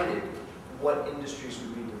decided what industries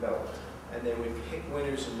would be developed, and they would pick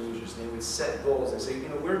winners and losers. They would set goals. They say,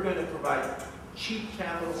 we're going to provide cheap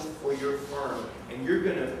capital for your firm, and you're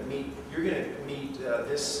going to meet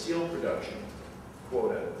this steel production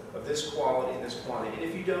quota of this quality and this quantity. And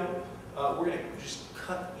if you don't, we're going to just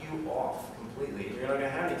cut you off completely. You're not going to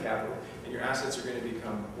have any capital, and your assets are going to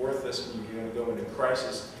become worthless, and you're going to go into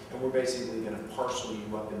crisis, and we're basically going to parcel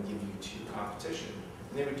you up and give you to competition.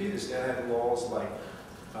 And they would do this. They had laws like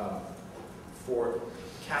for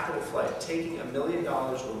capital flight, taking $1 million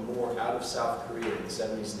or more out of South Korea in the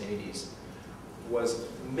 70s and 80s was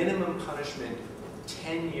minimum punishment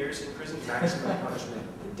 10 years in prison, maximum punishment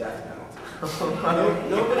the death penalty.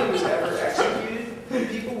 Nobody was ever executed.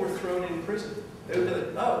 People were thrown in prison. They would be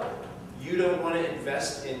like, oh, you don't want to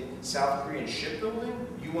invest in South Korean shipbuilding?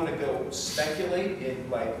 You want to go speculate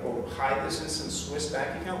in or hide this in some Swiss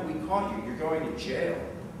bank account? We caught you. You're going to jail.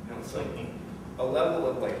 It's like a level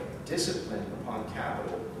of discipline upon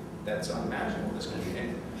capital that's unimaginable in this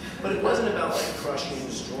country. But it wasn't about crushing and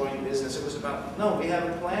destroying business. It was about, no, we have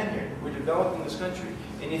a plan here. We're developing this country.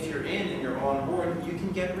 And if you're in and you're on board, you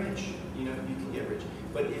can get rich. You can get rich.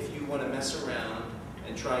 But if you want to mess around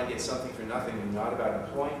and try and get something for nothing and not about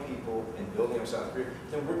employing people and building up South Korea,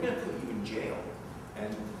 then we're going to put you in jail.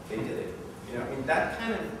 And they did it. That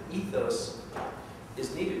kind of ethos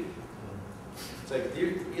is needed. It's like,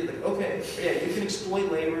 you're like, okay, yeah, you can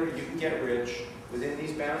exploit labor, you can get rich within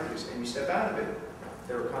these boundaries, and you step out of it,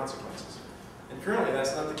 there are consequences. And currently,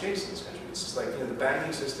 that's not the case in this country. It's just like, the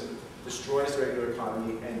banking system destroys the regular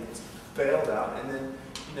economy, and it's bailed out, and then,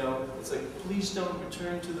 it's like, please don't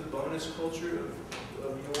return to the bonus culture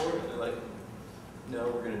of yore. And they're like, no,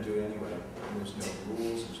 we're going to do it anyway. And there's no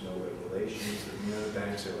rules, there's no regulations, the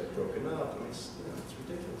banks are broken up. It's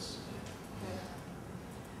ridiculous.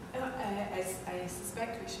 I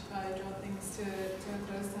suspect we should probably draw things to a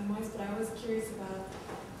close time-wise, but I was curious about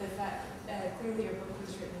the fact, clearly your book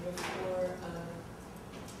was written before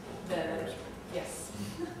yes.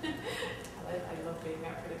 I love being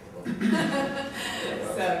that predictable.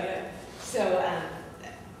 So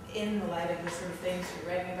in the light of the sort of things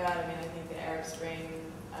you're writing about, I think the Arab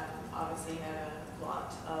Spring obviously had a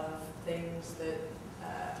lot of things that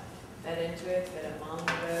fed into it, but among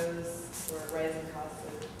those were rising costs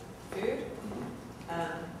of food,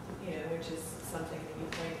 which is something that you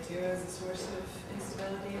point to as a source of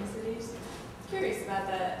instability in cities. Curious about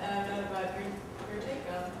that, about your take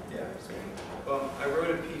on Arab Spring. I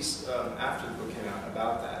wrote a piece after the book came out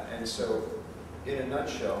about that, and so in a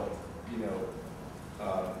nutshell,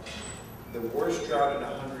 the worst drought in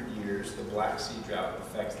 100 years, the Black Sea drought,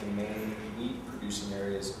 affects the main wheat-producing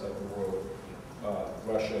areas of the world,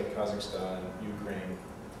 Russia, Kazakhstan, Ukraine.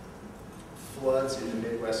 Floods in the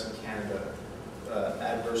Midwest and Canada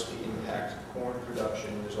adversely impact corn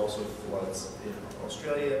production. There's also floods in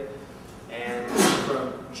Australia. And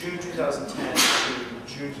from June 2010 to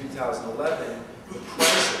June 2011, the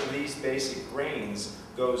price of these basic grains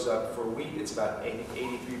goes up. For wheat, it's about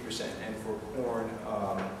 83%, and for corn,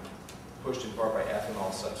 pushed in part by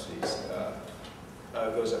ethanol subsidies,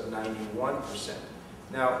 goes up 91%.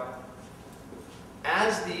 Now,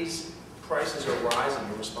 as these prices are rising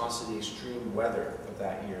in response to the extreme weather of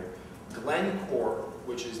that year, Glencore,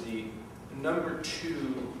 which is the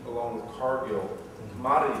 #2 along with Cargill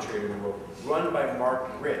commodity trader in the world, run by Mark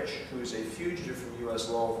Rich, who is a fugitive from U.S.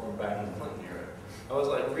 law from back in the Clinton era. I was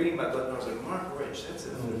like reading about Glencore, I was like, Mark Rich, that's a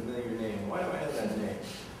familiar name. Why do I have that name?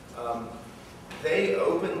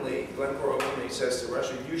 Glencore openly says to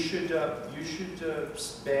Russia, you should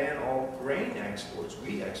ban all grain exports,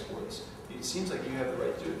 wheat exports. It seems like you have the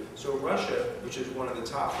right to do it. So Russia, which is one of the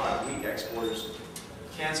top 5 wheat exporters,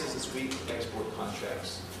 cancels its wheat export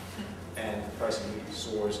contracts, and the price of wheat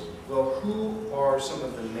soars. Well, who are some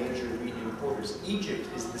of the major wheat importers? Egypt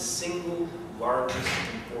is the single largest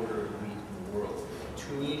importer of wheat in the world.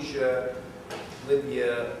 Tunisia,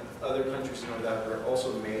 Libya, other countries in North Africa are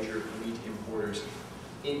also major wheat importers.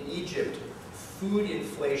 In Egypt, food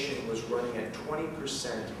inflation was running at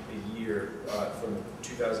 20% a year from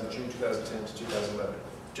June 2010 to 2011,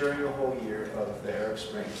 during the whole year of the Arab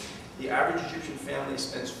Spring. The average Egyptian family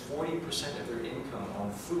spends 40% of their income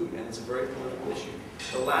on food, and it's a very political issue.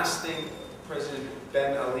 The last thing President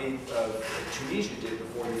Ben Ali of Tunisia did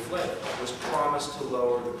before he fled was promise to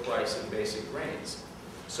lower the price of basic grains.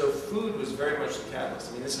 So food was very much the catalyst.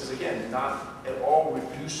 I mean, this is, again, not at all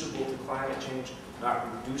reducible to climate change, not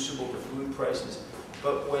reducible to food prices.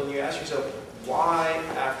 But when you ask yourself, why,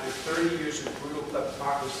 after 30 years of brutal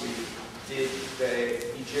kleptocracy, did the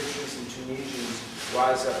Egyptians and Tunisians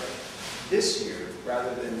rise up this year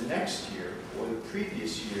rather than next year, or the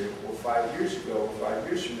previous year, or 5 years ago, or 5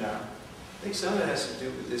 years from now? I think some of it has to do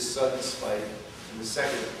with this sudden spike, and the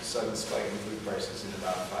second sudden spike in food prices in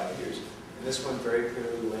about 5 years. And this one very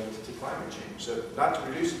clearly linked to climate change. So not to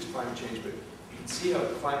reduce it to climate change, but you can see how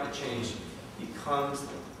climate change becomes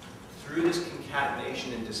through this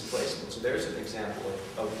concatenation and displacement. So there's an example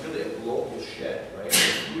of really a global shed, right?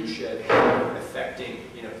 A food shed affecting,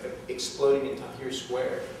 exploding in Tahrir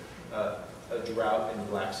Square, a drought in the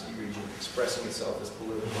Black Sea region, expressing itself as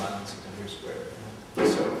political violence in Tahrir Square.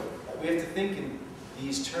 So we have to think in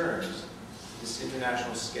these terms, this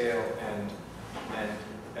international scale, and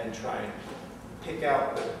try and pick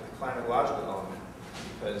out the climatological element,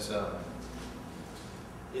 because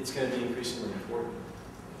it's going to be increasingly important.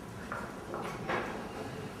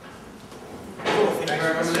 Cool, thank you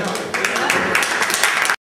very much.